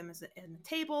share them in the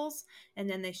tables, and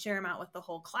then they share them out with the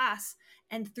whole class.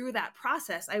 And through that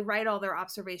process, I write all their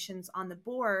observations on the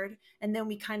board, and then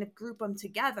we kind of group them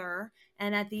together.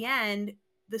 And at the end,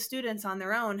 the students on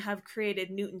their own have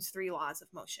created Newton's 3 laws of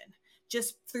motion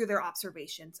just through their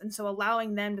observations. And so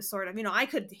allowing them to sort of,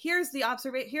 here's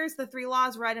the 3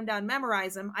 laws, write them down,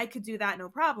 memorize them. I could do that, no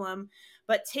problem.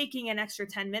 But taking an extra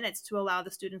 10 minutes to allow the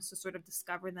students to sort of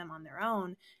discover them on their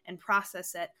own and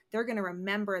process it, they're going to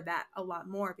remember that a lot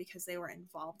more because they were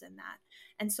involved in that.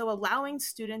 And so allowing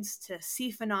students to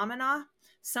see phenomena,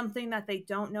 something that they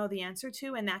don't know the answer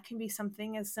to, and that can be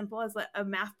something as simple as a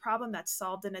math problem that's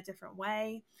solved in a different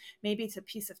way. Maybe it's a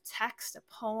piece of text, a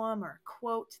poem, or a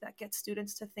quote that gets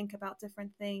students to think about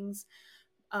different things,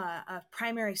 a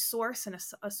primary source in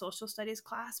a social studies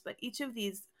class. But each of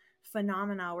these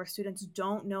phenomena where students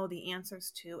don't know the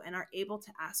answers to and are able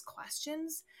to ask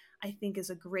questions, I think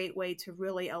is a great way to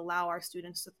really allow our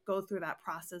students to go through that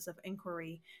process of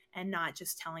inquiry and not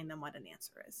just telling them what an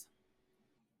answer is.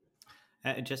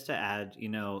 Just to add,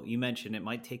 you mentioned it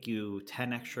might take you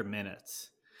 10 extra minutes,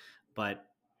 but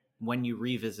when you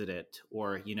revisit it,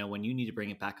 or, when you need to bring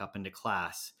it back up into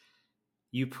class,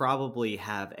 you probably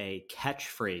have a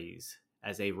catchphrase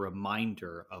as a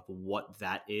reminder of what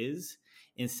that is,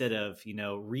 instead of,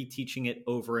 reteaching it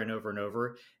over and over and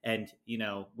over. And,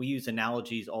 we use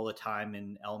analogies all the time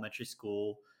in elementary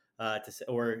school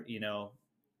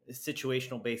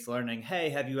situational based learning. Hey,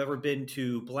 have you ever been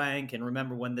to blank and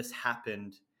remember when this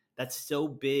happened? That's so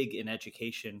big in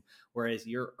education, whereas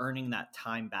you're earning that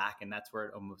time back, and that's where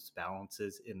it almost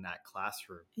balances in that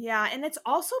classroom. Yeah, and it's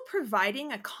also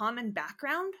providing a common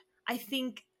background. I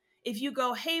think if you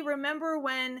go, hey, remember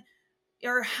when,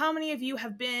 or how many of you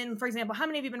have been, for example, how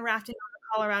many of you have been rafting on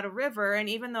the Colorado River? And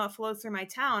even though it flows through my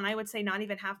town, I would say not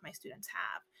even half my students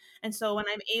have. And so when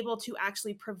I'm able to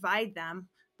actually provide them,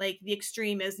 like, the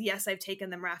extreme is, yes, I've taken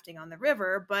them rafting on the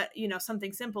river, but,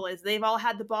 something simple is they've all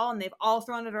had the ball and they've all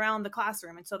thrown it around the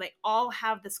classroom. And so they all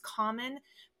have this common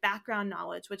background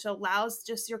knowledge, which allows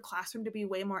just your classroom to be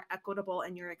way more equitable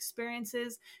in your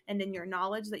experiences and in your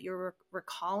knowledge that you're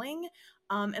recalling.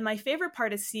 And my favorite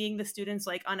part is seeing the students,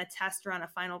 like, on a test or on a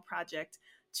final project,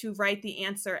 to write the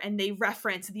answer, and they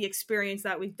reference the experience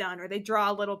that we've done, or they draw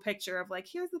a little picture of, like,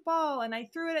 here's the ball and I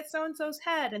threw it at so-and-so's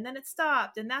head and then it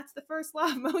stopped, and that's the first law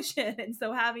of motion. And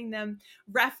so having them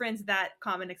reference that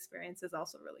common experience is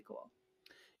also really cool.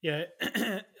 Yeah.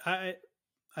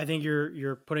 I think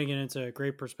you're putting it into a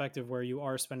great perspective where you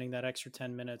are spending that extra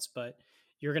 10 minutes, but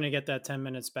you're going to get that 10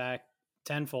 minutes back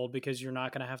tenfold, because you're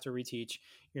not going to have to reteach.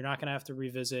 You're not going to have to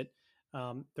revisit.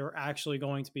 They're actually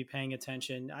going to be paying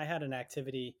attention. I had an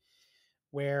activity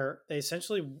where they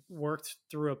essentially worked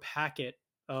through a packet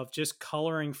of just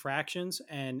coloring fractions,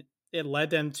 and it led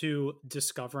them to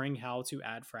discovering how to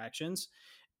add fractions.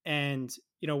 And,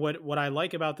 what I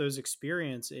like about those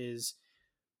experiences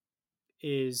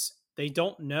is they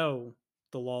don't know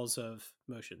the laws of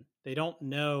motion. They don't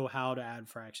know how to add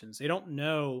fractions. They don't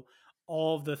know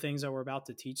all of the things that we're about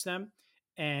to teach them.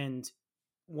 And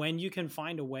when you can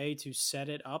find a way to set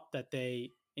it up that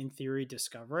they, in theory,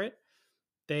 discover it,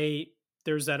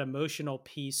 there's that emotional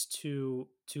piece to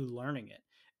learning it.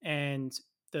 And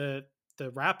the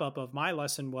wrap up of my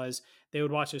lesson was they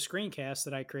would watch a screencast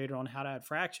that I created on how to add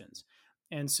fractions.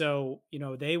 And so,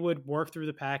 they would work through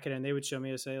the packet and they would show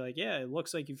me to say, like, yeah, it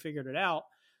looks like you figured it out.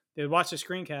 They would watch the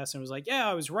screencast and it was like, yeah,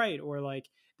 I was right. Or, like,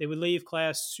 they would leave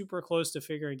class super close to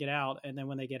figuring it out. And then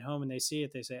when they get home and they see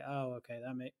it, they say, oh, okay,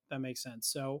 that makes sense.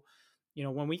 So,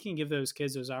 when we can give those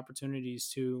kids those opportunities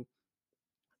to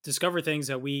discover things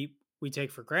that we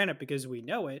take for granted because we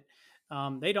know it,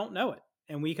 they don't know it.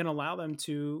 And we can allow them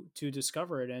to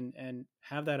discover it and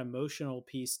have that emotional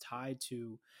piece tied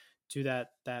to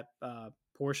that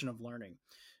portion of learning.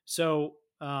 So,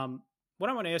 what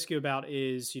I want to ask you about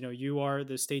is, you are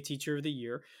the state teacher of the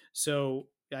year. So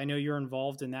I know you're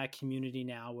involved in that community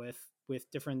now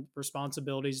with different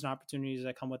responsibilities and opportunities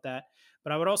that come with that.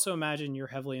 But I would also imagine you're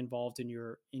heavily involved in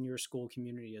your school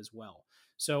community as well.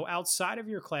 So outside of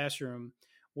your classroom,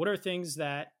 what are things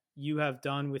that you have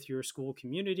done with your school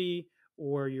community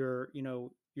or your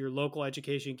local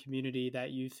education community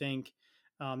that you think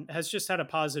has just had a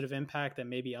positive impact that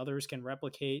maybe others can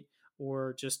replicate,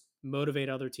 or just motivate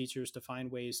other teachers to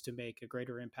find ways to make a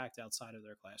greater impact outside of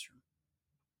their classroom?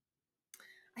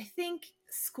 I I think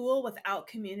school without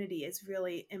community is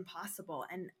really impossible.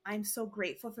 And I'm so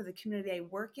grateful for the community I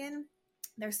work in.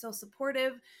 They're so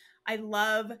supportive. I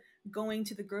love going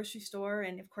to the grocery store.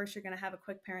 And of course, you're going to have a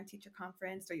quick parent teacher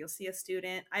conference or you'll see a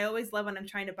student. I always love when I'm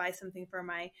trying to buy something for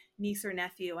my niece or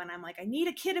nephew. And I'm like, I need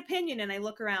a kid opinion. And I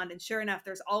look around and sure enough,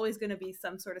 there's always going to be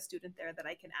some sort of student there that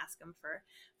I can ask them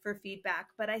for feedback.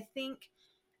 But I think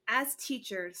as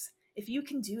teachers, if you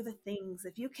can do the things,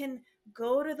 if you can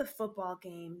go to the football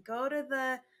game, go to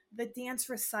the dance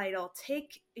recital,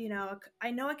 take, I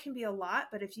know it can be a lot,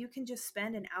 but if you can just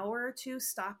spend an hour or two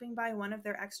stopping by one of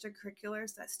their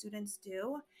extracurriculars that students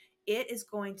do, it is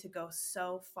going to go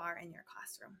so far in your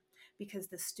classroom because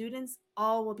the students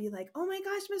all will be like, oh my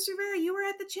gosh, Mr. Rivera, you were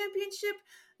at the championship,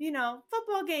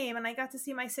 football game. And I got to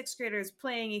see my sixth graders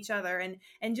playing each other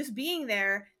and just being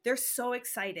there. They're so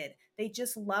excited. They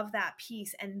just love that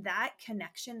piece. And that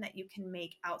connection that you can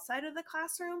make outside of the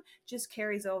classroom just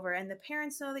carries over. And the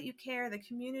parents know that you care, the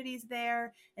community's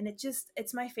there. And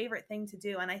it's my favorite thing to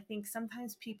do. And I think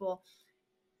sometimes people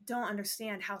don't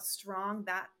understand how strong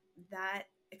that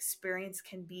experience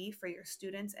can be for your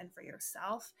students and for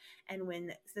yourself. And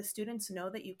when the students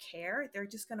know that you care, they're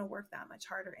just going to work that much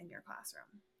harder in your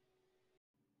classroom.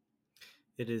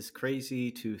 It is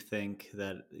crazy to think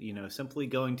that, simply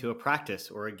going to a practice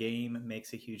or a game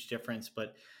makes a huge difference.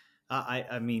 But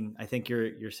I mean, I think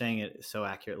you're saying it so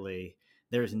accurately.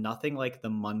 There's nothing like the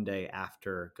Monday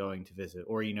after going to visit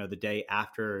or, the day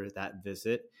after that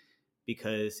visit,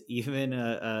 because even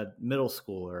a middle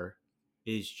schooler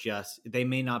is they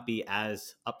may not be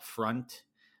as upfront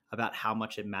about how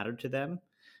much it mattered to them,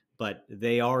 but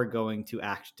they are going to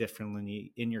act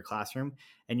differently in your classroom,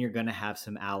 and you're going to have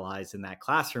some allies in that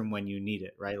classroom when you need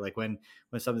it, right? Like when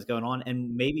something's going on,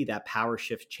 and maybe that power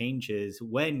shift changes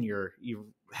when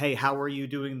hey, how are you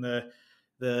doing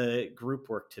the group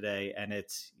work today? And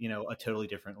it's, a totally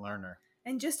different learner.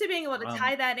 And just to being able to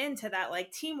tie that into that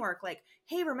like teamwork, like,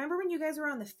 hey, remember when you guys were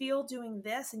on the field doing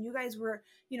this and you guys were,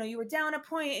 you were down a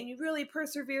point and you really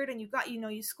persevered and you got,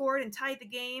 you scored and tied the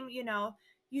game,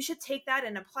 you should take that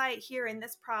and apply it here in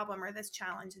this problem or this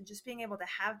challenge. And just being able to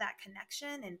have that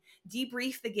connection and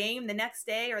debrief the game the next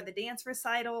day or the dance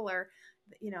recital or,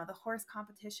 the horse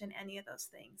competition, any of those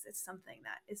things. It's something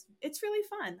that it's really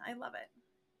fun. I love it.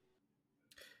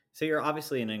 So you're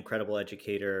obviously an incredible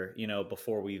educator,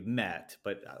 before we've met,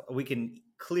 but we can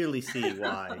clearly see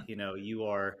why, you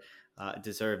are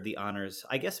deserve the honors.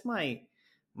 I guess my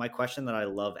question that I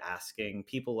love asking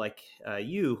people like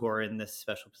you who are in this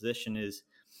special position is,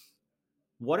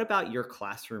 what about your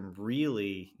classroom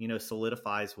really,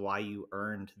 solidifies why you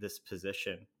earned this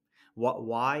position?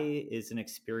 Why is an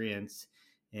experience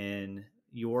in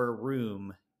your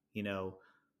room,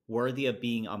 worthy of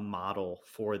being a model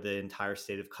for the entire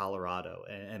state of Colorado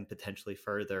and potentially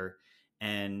further?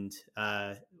 And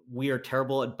we are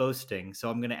terrible at boasting, so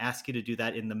I'm going to ask you to do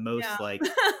that in the most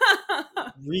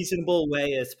reasonable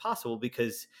way as possible,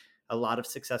 because a lot of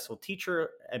successful teacher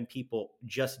and people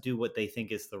just do what they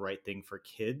think is the right thing for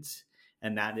kids.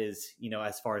 And that is,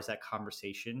 as far as that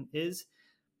conversation is.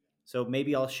 So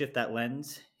maybe I'll shift that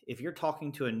lens. If you're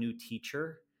talking to a new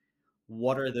teacher,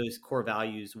 what are those core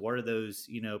values? What are those,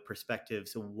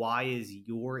 perspectives? Why is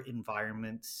your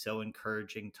environment so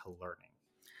encouraging to learning?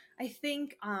 I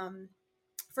think,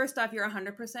 first off, you're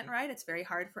 100% right. It's very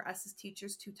hard for us as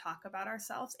teachers to talk about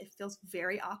ourselves. It feels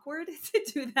very awkward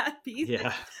to do that piece.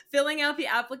 Yeah. Filling out the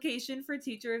application for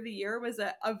Teacher of the Year was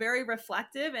a very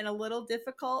reflective and a little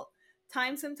difficult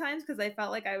time sometimes, because I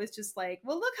felt like I was just like,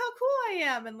 well, look how cool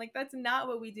I am. And like, that's not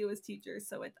what we do as teachers.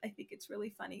 So I think it's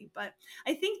really funny. But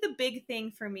I think the big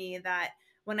thing for me that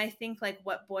when I think like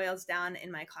what boils down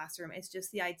in my classroom is just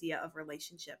the idea of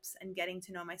relationships and getting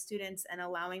to know my students and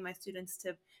allowing my students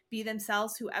to be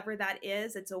themselves, whoever that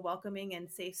is. It's a welcoming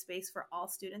and safe space for all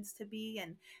students to be.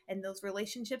 And those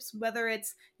relationships, whether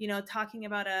it's, talking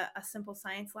about a simple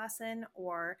science lesson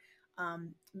or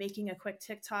making a quick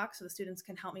TikTok so the students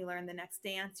can help me learn the next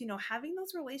dance, having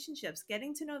those relationships,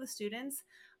 getting to know the students.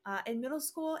 In middle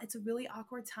school, it's a really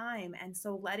awkward time. And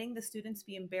so letting the students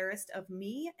be embarrassed of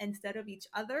me instead of each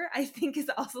other, I think is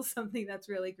also something that's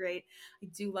really great. I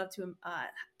do love to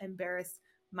embarrass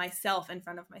myself in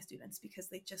front of my students because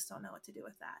they just don't know what to do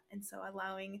with that. And so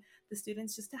allowing the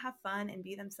students just to have fun and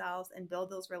be themselves and build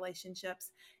those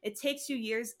relationships. It takes you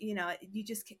years,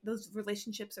 those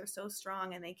relationships are so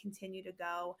strong and they continue to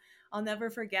go. I'll never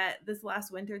forget this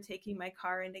last winter taking my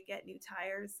car in to get new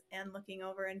tires and looking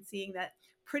over and seeing that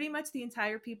pretty much the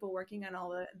entire people working on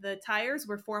all the tires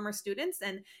were former students.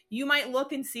 And you might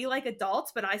look and see like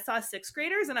adults, but I saw 6th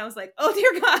graders and I was like, oh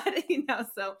dear God,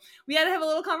 so we had to have a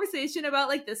little conversation about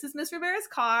like, this is Miss Rivera's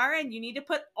car and you need to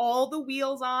put all the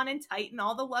wheels on and tighten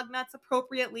all the lug nuts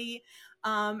appropriately.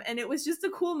 And it was just a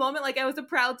cool moment. Like I was a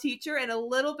proud teacher and a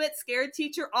little bit scared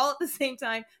teacher all at the same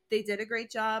time. They did a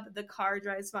great job. The car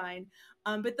drives fine.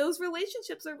 But those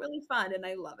relationships are really fun and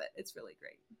I love it. It's really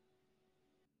great.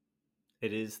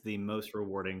 It is the most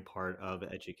rewarding part of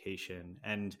education.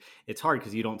 And it's hard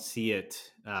because you don't see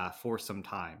it for some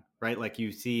time, right? Like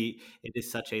you see, it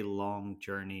is such a long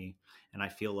journey. And I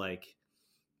feel like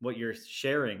what you're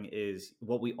sharing is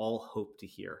what we all hope to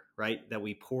hear, right? That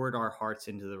we poured our hearts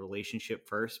into the relationship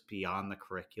first beyond the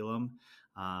curriculum,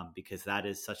 because that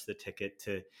is such the ticket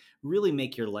to really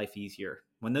make your life easier.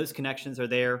 When those connections are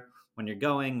there, when you're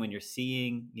going, when you're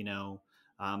seeing,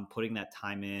 putting that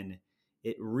time in,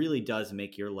 it really does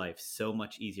make your life so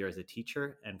much easier as a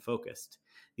teacher and focused.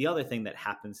 The other thing that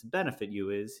happens to benefit you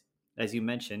is, as you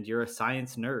mentioned, you're a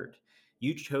science nerd.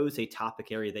 You chose a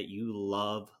topic area that you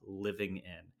love living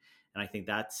in. And I think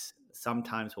that's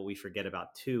sometimes what we forget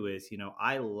about too is,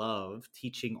 I love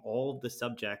teaching all of the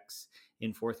subjects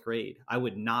in 4th grade. I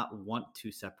would not want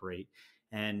to separate,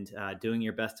 and doing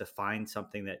your best to find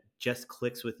something that just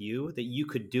clicks with you, that you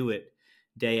could do it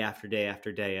day after day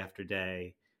after day after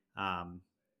day,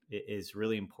 is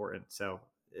really important. So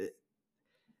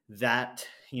that,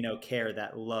 care,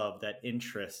 that love, that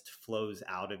interest flows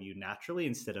out of you naturally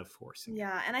instead of forcing.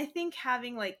 Yeah. And I think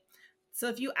having so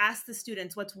if you ask the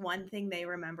students what's one thing they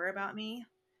remember about me,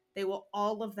 they will,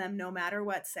 all of them, no matter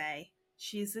what, say,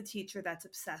 she's the teacher that's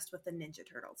obsessed with the Ninja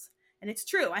Turtles. And it's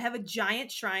true. I have a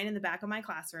giant shrine in the back of my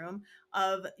classroom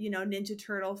of, Ninja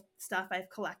Turtle stuff I've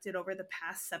collected over the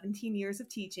past 17 years of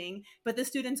teaching, but the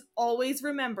students always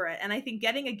remember it. And I think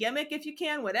getting a gimmick, if you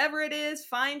can, whatever it is,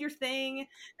 find your thing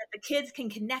that the kids can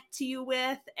connect to you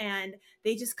with, and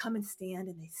they just come and stand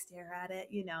and they stare at it.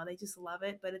 They just love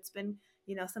it, but it's been,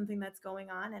 something that's going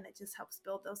on, and it just helps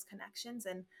build those connections.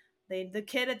 And the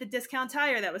kid at the discount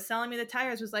tire that was selling me the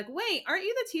tires was like, wait, aren't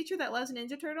you the teacher that loves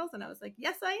Ninja Turtles? And I was like,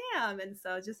 yes, I am. And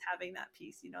so just having that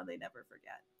piece, they never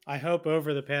forget. I hope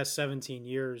over the past 17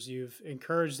 years, you've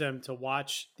encouraged them to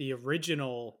watch the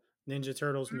original Ninja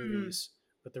Turtles movies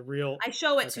with the real. I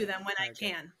show it to them when I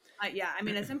can. Yeah. I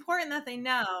mean, it's important that they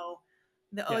know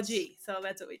the OG. Yes. So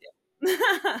that's what we do.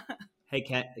 Hey,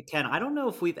 Ken, I don't know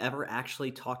if we've ever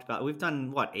actually talked about, we've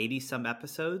done 80 some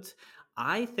episodes.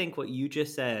 I think what you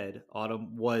just said,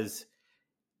 Autumn, was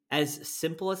as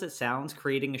simple as it sounds,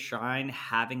 creating a shrine,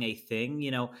 having a thing,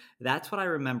 that's what I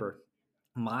remember.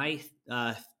 My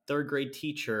 3rd grade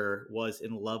teacher was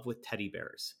in love with teddy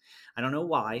bears. I don't know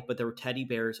why, but there were teddy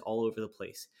bears all over the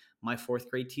place. My 4th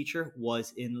grade teacher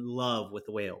was in love with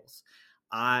whales.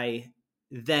 I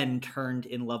then turned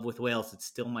in love with whales. It's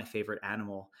still my favorite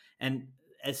animal. And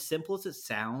as simple as it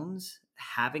sounds,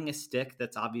 having a stick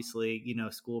that's obviously,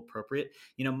 school appropriate,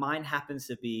 mine happens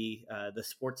to be the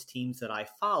sports teams that I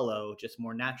follow just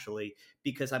more naturally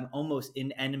because I'm almost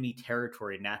in enemy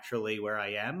territory naturally where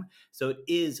I am. So it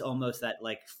is almost that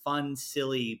fun,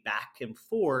 silly back and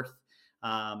forth.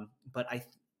 But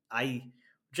I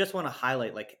just want to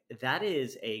highlight that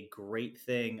is a great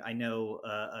thing. I know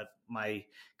my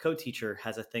co-teacher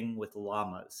has a thing with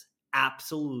llamas.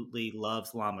 Absolutely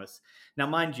loves llamas. Now,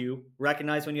 mind you,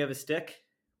 recognize when you have a stick,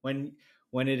 when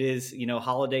it is,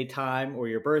 holiday time or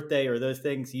your birthday or those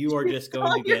things, you are just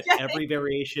going to get every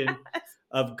variation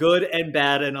of good and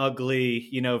bad and ugly,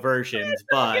 versions.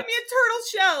 But give me a turtle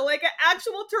shell, like an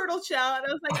actual turtle shell. And I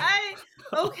was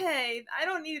like, okay, I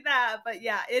don't need that. But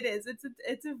yeah, it is.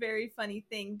 It's a very funny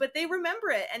thing. But they remember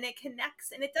it and it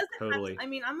connects, and it doesn't totally. I'm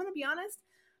going to be honest.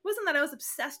 It wasn't that I was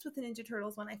obsessed with the Ninja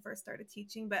Turtles when I first started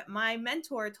teaching, but my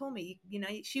mentor told me,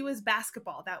 she was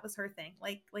basketball. That was her thing.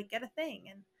 Like get a thing.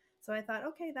 And so I thought,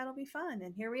 okay, that'll be fun.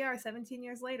 And here we are 17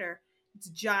 years later. It's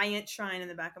a giant shrine in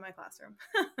the back of my classroom.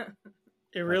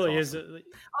 It really awesome. is. Oh,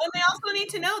 and they also need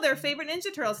to know their favorite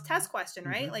Ninja Turtles test question,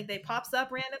 right? Mm-hmm. Like they pops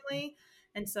up randomly.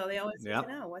 And so they always need to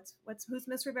know who's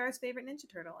Miss Rivera's favorite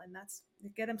Ninja Turtle. And that's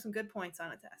get them some good points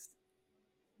on a test.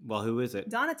 Well, who is it?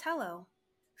 Donatello.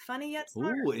 Funny yet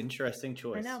smart. Ooh, interesting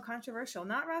choice. I know, controversial.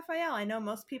 Not Raphael. I know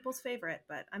most people's favorite,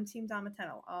 but I'm Team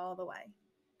Donatello all the way.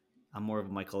 I'm more of a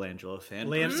Michelangelo fan.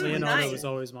 Leonardo was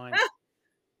always mine.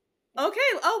 Okay.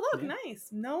 Oh, look, nice.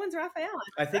 No one's Raphael.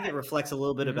 I think it reflects a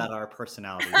little bit about our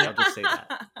personalities. I'll just say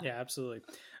that. Yeah, absolutely.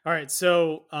 All right.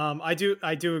 So I do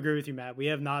agree with you, Matt. We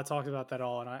have not talked about that at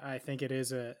all. And I think it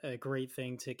is a great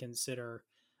thing to consider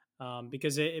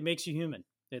because it makes you human.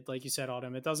 It, like you said,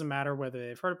 Autumn, it doesn't matter whether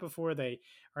they've heard it before, they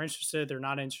are interested, they're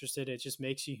not interested. It just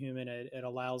makes you human. It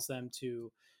allows them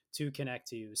to connect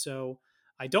to you. So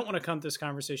I don't want to cut this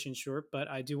conversation short, but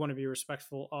I do want to be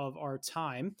respectful of our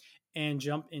time and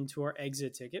jump into our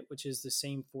exit ticket, which is the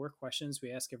same 4 questions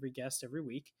we ask every guest every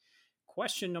week.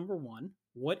 Question number 1,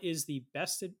 what is the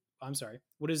best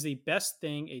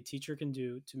thing a teacher can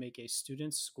do to make a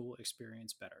student's school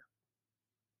experience better?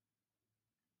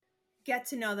 Get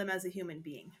to know them as a human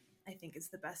being, I think, is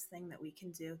the best thing that we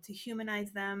can do, to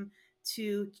humanize them,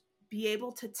 to be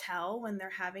able to tell when they're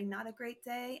having not a great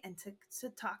day, and to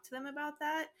talk to them about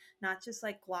that, not just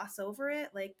like gloss over it,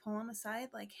 like pull them aside,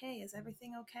 like, hey, is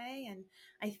everything okay? And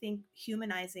I think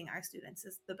humanizing our students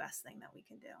is the best thing that we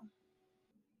can do.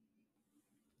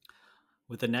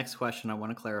 With the next question, I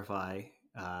want to clarify,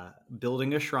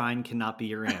 building a shrine cannot be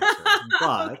your answer,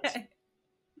 but Okay.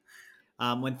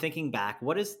 When thinking back,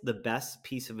 what is the best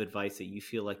piece of advice that you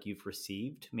feel like you've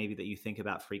received, maybe that you think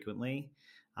about frequently?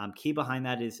 Key behind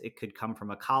that is it could come from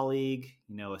a colleague,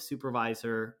 a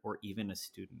supervisor, or even a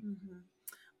student.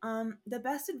 The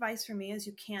best advice for me is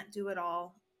you can't do it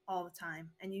all the time.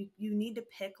 And you need to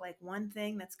pick like one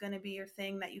thing that's going to be your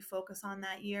thing that you focus on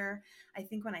that year. I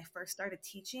think when I first started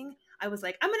teaching, I was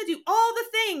like, I'm going to do all the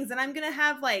things, and I'm going to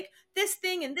have like this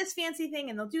thing and this fancy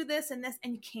thing, and they'll do this and this,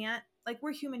 and you can't. Like,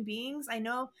 we're human beings. I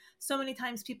know so many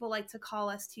times people like to call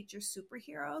us teachers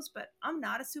superheroes, but I'm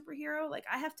not a superhero. Like,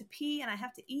 I have to pee and I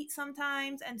have to eat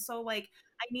sometimes. And so like,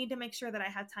 I need to make sure that I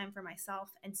have time for myself.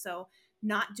 And so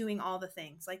not doing all the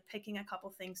things, like picking a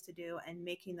couple things to do and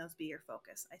making those be your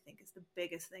focus, I think is the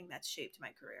biggest thing that's shaped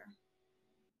my career.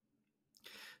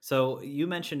 So you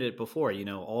mentioned it before,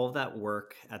 all of that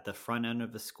work at the front end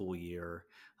of the school year,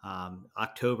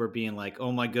 October being like,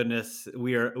 oh my goodness,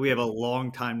 we have a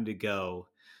long time to go.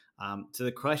 So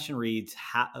the question reads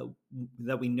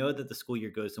that we know that the school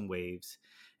year goes in waves,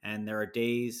 and there are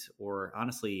days or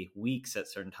honestly weeks at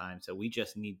certain times that we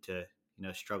just need to,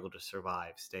 struggle to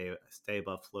survive, stay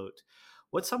above float.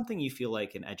 What's something you feel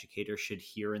like an educator should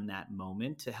hear in that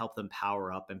moment to help them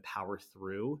power up and power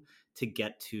through to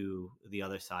get to the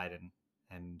other side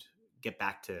and get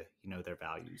back to, their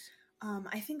values?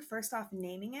 I think first off,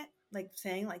 naming it, like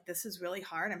saying like, this is really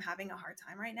hard. I'm having a hard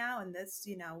time right now. And this,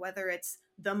 whether it's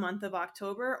the month of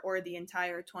October or the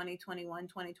entire 2021,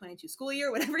 2022 school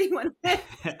year, whatever you want to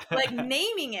say, like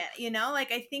naming it,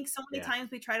 like I think so many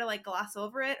times we try to like gloss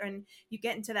over it and you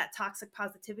get into that toxic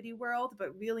positivity world,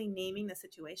 but really naming the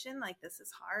situation, like this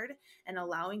is hard, and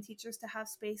allowing teachers to have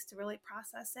space to really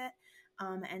process it.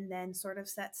 And then sort of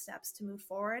set steps to move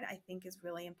forward, I think is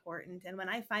really important. And when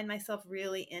I find myself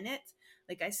really in it,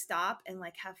 like I stop and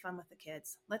like have fun with the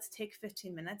kids. Let's take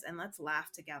 15 minutes and let's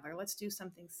laugh together. Let's do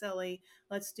something silly.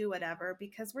 Let's do whatever,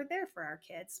 because we're there for our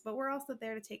kids, but we're also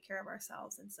there to take care of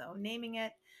ourselves. And so naming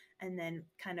it and then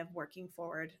kind of working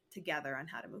forward together on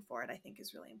how to move forward, I think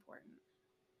is really important.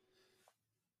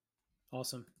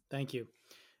 Awesome. Thank you.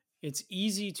 It's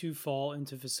easy to fall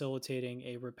into facilitating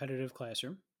a repetitive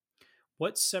classroom.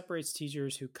 What separates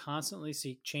teachers who constantly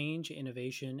seek change,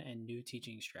 innovation, and new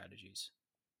teaching strategies?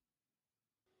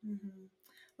 Mm-hmm.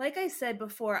 Like I said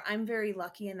before, I'm very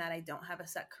lucky in that I don't have a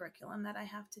set curriculum that I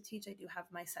have to teach. I do have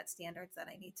my set standards that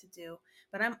I need to do,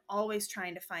 but I'm always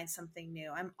trying to find something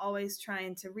new. I'm always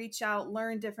trying to reach out,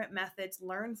 learn different methods,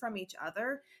 learn from each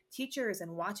other. Teachers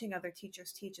and watching other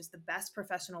teachers teach is the best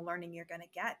professional learning you're going to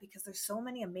get, because there's so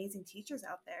many amazing teachers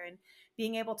out there, and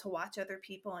being able to watch other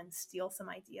people and steal some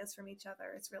ideas from each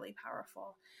other is really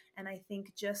powerful. And I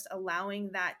think just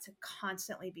allowing that to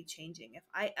constantly be changing. If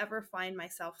I ever find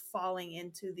myself falling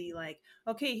into the like,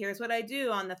 okay, here's what I do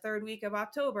on the 3rd week of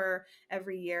October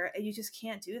every year, you just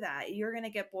can't do that. You're going to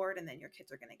get bored, and then your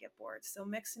kids are going to get bored. So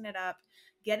mixing it up,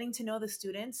 getting to know the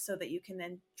students so that you can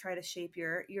then try to shape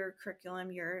your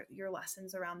curriculum, your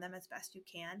lessons around them as best you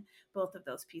can. Both of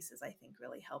those pieces, I think,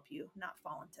 really help you not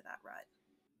fall into that rut.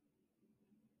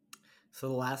 So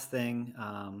the last thing,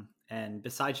 and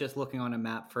besides just looking on a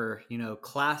map for,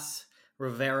 Class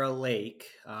Rivera Lake,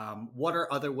 what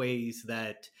are other ways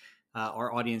that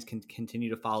our audience can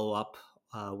continue to follow up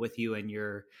with you and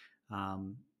your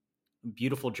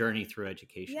beautiful journey through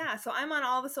education? Yeah, so I'm on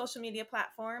all the social media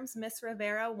platforms, Miss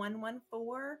Rivera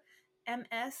 114.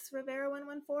 MS Rivera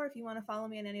 114. If you want to follow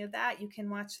me on any of that, you can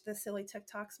watch the silly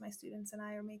TikToks my students and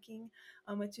I are making,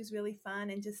 which is really fun,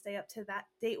 and just stay up to that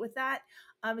date with that.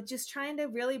 Just trying to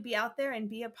really be out there and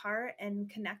be a part and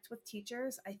connect with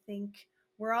teachers. I think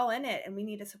we're all in it and we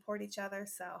need to support each other.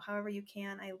 So however you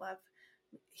can, I love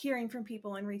hearing from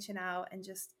people and reaching out and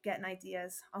just getting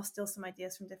ideas. I'll steal some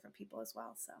ideas from different people as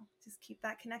well. So just keep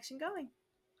that connection going.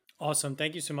 Awesome.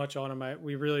 Thank you so much, Autumn.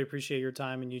 We really appreciate your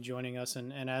time and you joining us.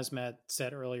 And as Matt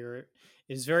said earlier, it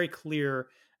is very clear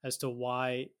as to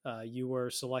why you were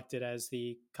selected as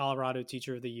the Colorado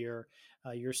Teacher of the Year.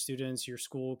 Your students, your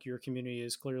school, your community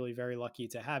is clearly very lucky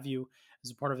to have you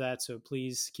as a part of that. So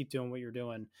please keep doing what you're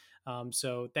doing.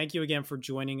 So thank you again for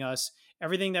joining us.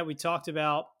 Everything that we talked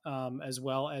about, as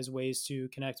well as ways to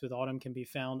connect with Autumn, can be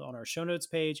found on our show notes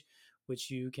page, which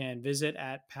you can visit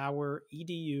at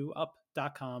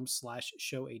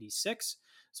powereduup.com/show86.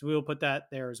 So we will put that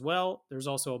there as well. There's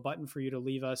also a button for you to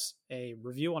leave us a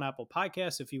review on Apple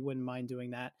Podcasts if you wouldn't mind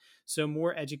doing that, so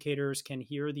more educators can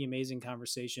hear the amazing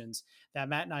conversations that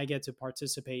Matt and I get to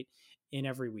participate in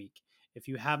every week. If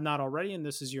you have not already, and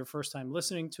this is your first time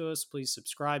listening to us, please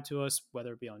subscribe to us,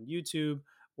 whether it be on YouTube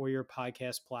or your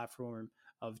podcast platform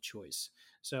of choice.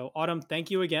 So Autumn, thank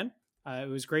you again. It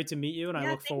was great to meet you, and I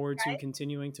look forward to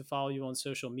continuing to follow you on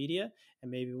social media,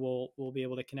 and maybe we'll be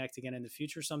able to connect again in the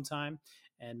future sometime.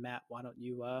 And Matt, why don't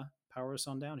you power us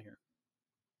on down here?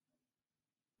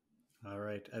 All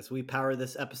right. As we power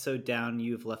this episode down,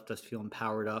 you've left us feeling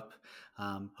powered up.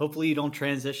 Hopefully you don't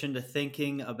transition to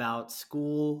thinking about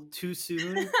school too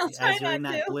soon as you're in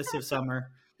that bliss of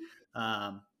summer.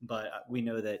 But we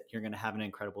know that you're going to have an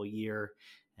incredible year,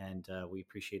 and we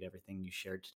appreciate everything you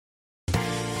shared today.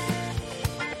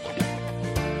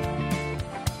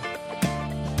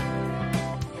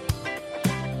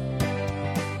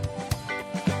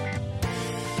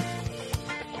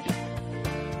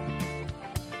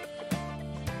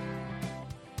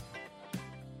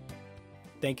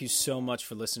 Thank you so much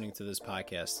for listening to this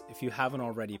podcast. If you haven't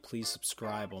already, please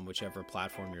subscribe on whichever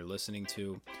platform you're listening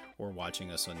to or watching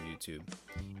us on YouTube.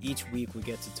 Each week we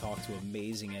get to talk to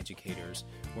amazing educators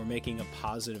who are making a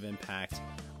positive impact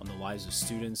on the lives of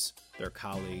students, their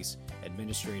colleagues,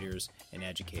 administrators, and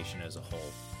education as a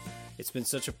whole. It's been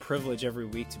such a privilege every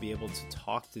week to be able to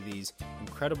talk to these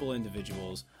incredible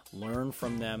individuals, learn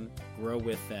from them, grow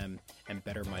with them, and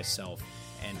better myself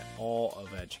and all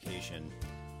of education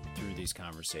through these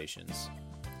conversations.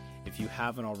 If you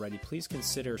haven't already, please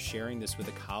consider sharing this with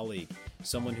a colleague,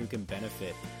 someone who can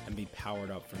benefit and be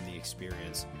powered up from the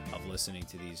experience of listening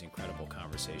to these incredible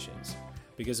conversations.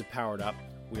 Because of Powered Up,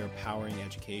 we are powering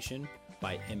education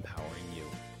by empowering you.